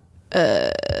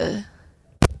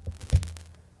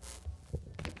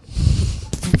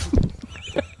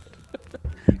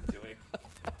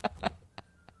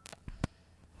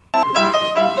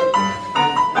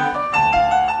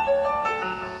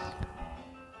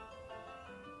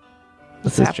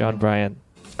 This is John Bryan.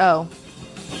 Oh.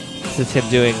 This is him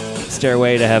doing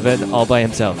Stairway to Heaven all by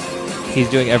himself. He's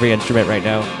doing every instrument right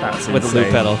now That's with a loop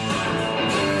insane. pedal.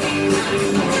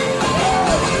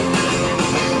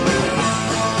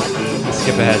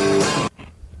 Skip ahead.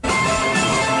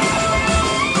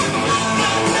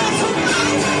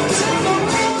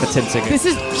 That's him singing. This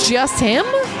is just him?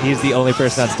 He's the only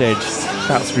person on stage.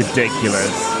 That's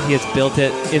ridiculous. He has built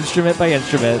it instrument by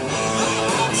instrument.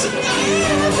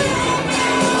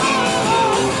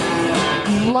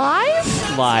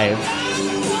 Live?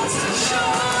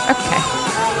 Okay.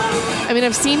 I mean,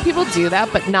 I've seen people do that,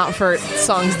 but not for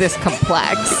songs this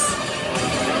complex.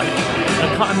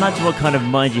 I can't imagine what kind of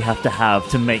mind you have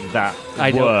to make that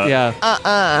I know. work. Yeah.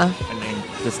 Uh-uh. I mean,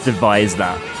 just devise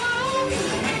that.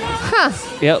 Huh.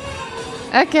 Yep.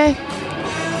 Okay.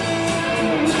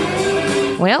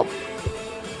 Well,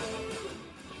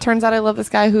 turns out I love this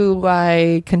guy who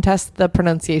I contest the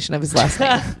pronunciation of his last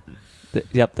name.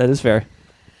 Yep, that is fair.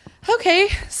 Okay,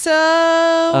 so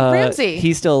Ramsey.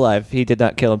 He's still alive. He did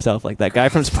not kill himself like that guy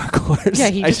from Sparkle Wars. Yeah,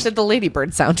 he I just did the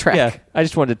Ladybird soundtrack. Yeah, I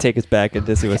just wanted to take us back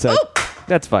into suicide. Oh!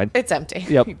 That's fine. It's empty.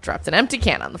 Yep. He dropped an empty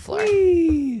can on the floor.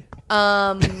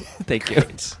 Thank you.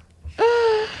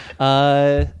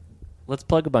 Let's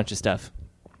plug a bunch of stuff.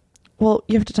 Well,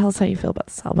 you have to tell us how you feel about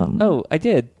this album. Oh, I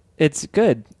did. It's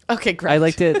good. Okay, great. I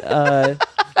liked it.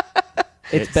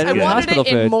 It's better I than wanted Hospital it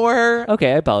in Food. more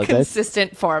Okay, I apologize.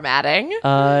 consistent formatting.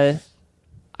 I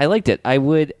liked it. I'm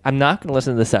not going to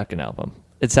listen to the second album.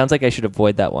 It sounds like I should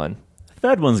avoid that one.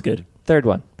 Third one's good. Third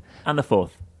one. And the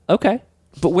fourth. Okay.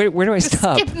 But where do I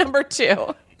stop? Skip number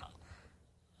 2.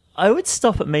 I would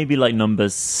stop at maybe like number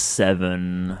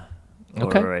 7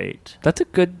 Okay. or 8. That's a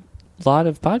good lot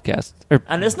of podcasts. Or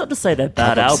And it's not to say they're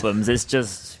bad Albums. albums. It's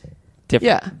just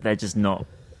different. Yeah, they're just not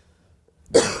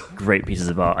great pieces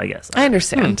of art, I guess. I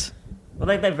understand. Well,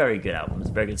 they're very good albums,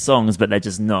 very good songs, but they're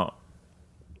just not.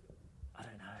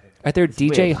 Are there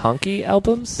DJ weird. Honky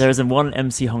albums? There isn't one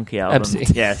MC Honky album.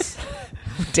 MC. Yes.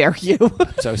 Dare you?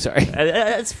 So sorry.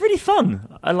 It's pretty fun.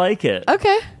 I like it.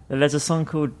 Okay. There's a song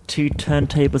called 2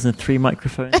 Turntables and 3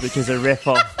 Microphones, which is a riff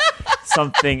off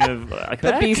something of...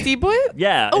 The Beastie Boys?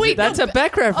 Yeah. Oh, wait, That's no, a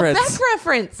Beck reference. A Beck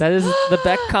reference. That is the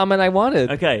Beck comment I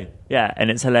wanted. Okay. Yeah,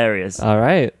 and it's hilarious. All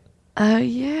right.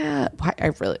 Yeah.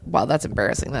 Wow, that's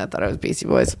embarrassing that I thought it was Beastie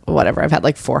Boys. Whatever. I've had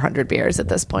like 400 beers at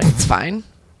this point. It's fine.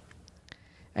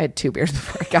 I had 2 beers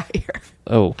before I got here.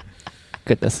 Oh,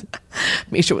 goodness.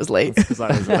 Misha was late. Because I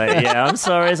was late. Yeah, I'm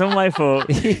sorry. It's not my fault.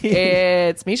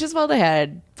 It's Misha's fault I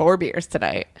had 4 beers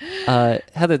tonight.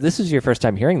 Heather, this is your first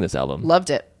time hearing this album. Loved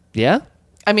it. Yeah?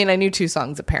 I mean, I knew 2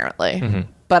 songs apparently,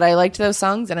 but I liked those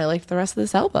songs and I liked the rest of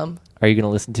this album. Are you going to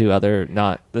listen to other,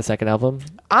 not the second album?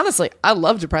 Honestly, I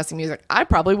love depressing music. I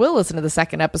probably will listen to the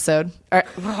second episode.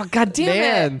 Oh, God damn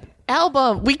Man. it.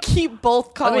 Album. We keep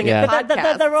both calling Yeah. it But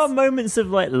podcasts. there are moments of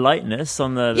like lightness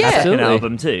on the Yeah. second Absolutely.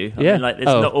 album too. I Yeah. mean, like it's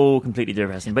Oh. not all completely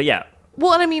depressing, but yeah.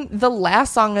 Well, and I mean, the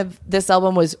last song of this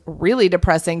album was really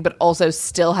depressing, but also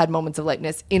still had moments of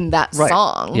lightness in that Right.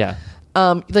 song. Yeah.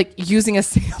 Like using a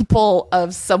sample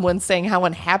of someone saying how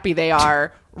unhappy they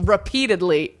are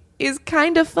repeatedly is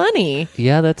kind of funny.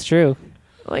 Yeah, that's true.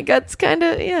 Like that's kind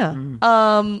of yeah.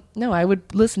 No, I would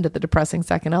listen to the depressing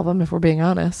second album if we're being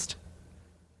honest.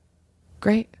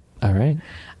 Great. All right.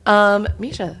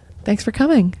 Misha, thanks for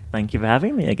coming. Thank you for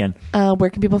having me again.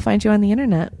 Where can people find you on the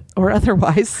internet or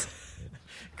otherwise?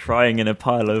 Crying in a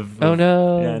pile of Oh,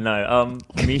 no. Yeah, no.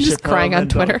 Just crying on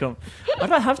Twitter? MishaPerlman.com. I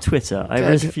don't have Twitter. I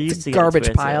Good. refuse It's to a get a garbage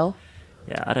Twitter. pile.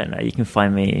 Yeah, I don't know. You can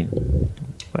find me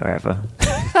wherever.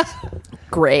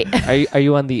 Great. Are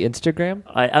you on the Instagram?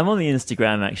 I'm on the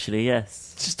Instagram actually.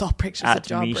 Yes, Just all pictures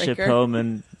at of Misha Jawbreaker.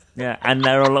 Perlman. Yeah, and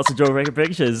there are lots of Jawbreaker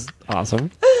pictures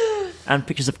Awesome. and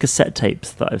pictures of cassette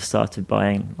tapes that I've started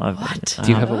buying. What? Do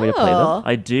you have a way to play them? Oh.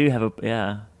 I do have a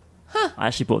yeah. I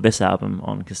actually bought this album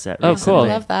on cassette. Oh, recently cool.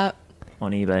 I love that.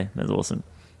 On eBay. That's awesome.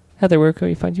 Heather, where can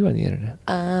we find you on the internet?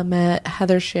 I'm at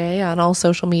Heather Shea on all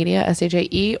social media,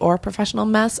 SHAE, or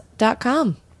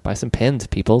professionalmess.com. Buy some pins,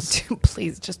 peoples.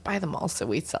 Please just buy them all so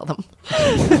we sell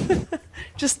them.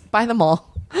 Just buy them all.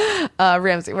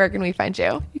 Ramsey, where can we find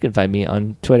you? You can find me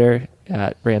on Twitter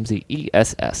at Ramsey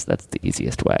ESS. That's the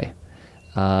easiest way.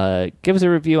 Give us a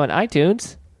review on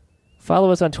iTunes. Follow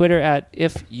us on Twitter at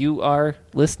If You Are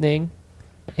Listening.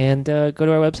 And go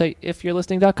to our website,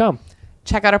 ifyou'relistening.com.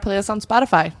 Check out our playlist on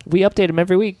Spotify. We update them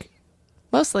every week.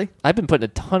 Mostly. I've been putting a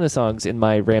ton of songs in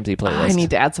my Ramsey playlist. I need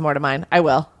to add some more to mine. I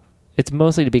will. It's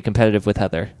mostly to be competitive with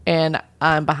Heather. And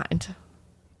I'm behind.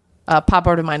 Pop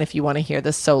over to mine if you want to hear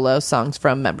the solo songs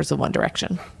from members of One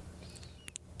Direction.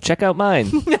 Check out mine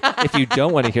if you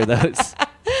don't want to hear those.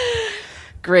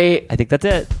 Great. I think that's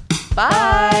it.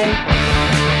 Bye.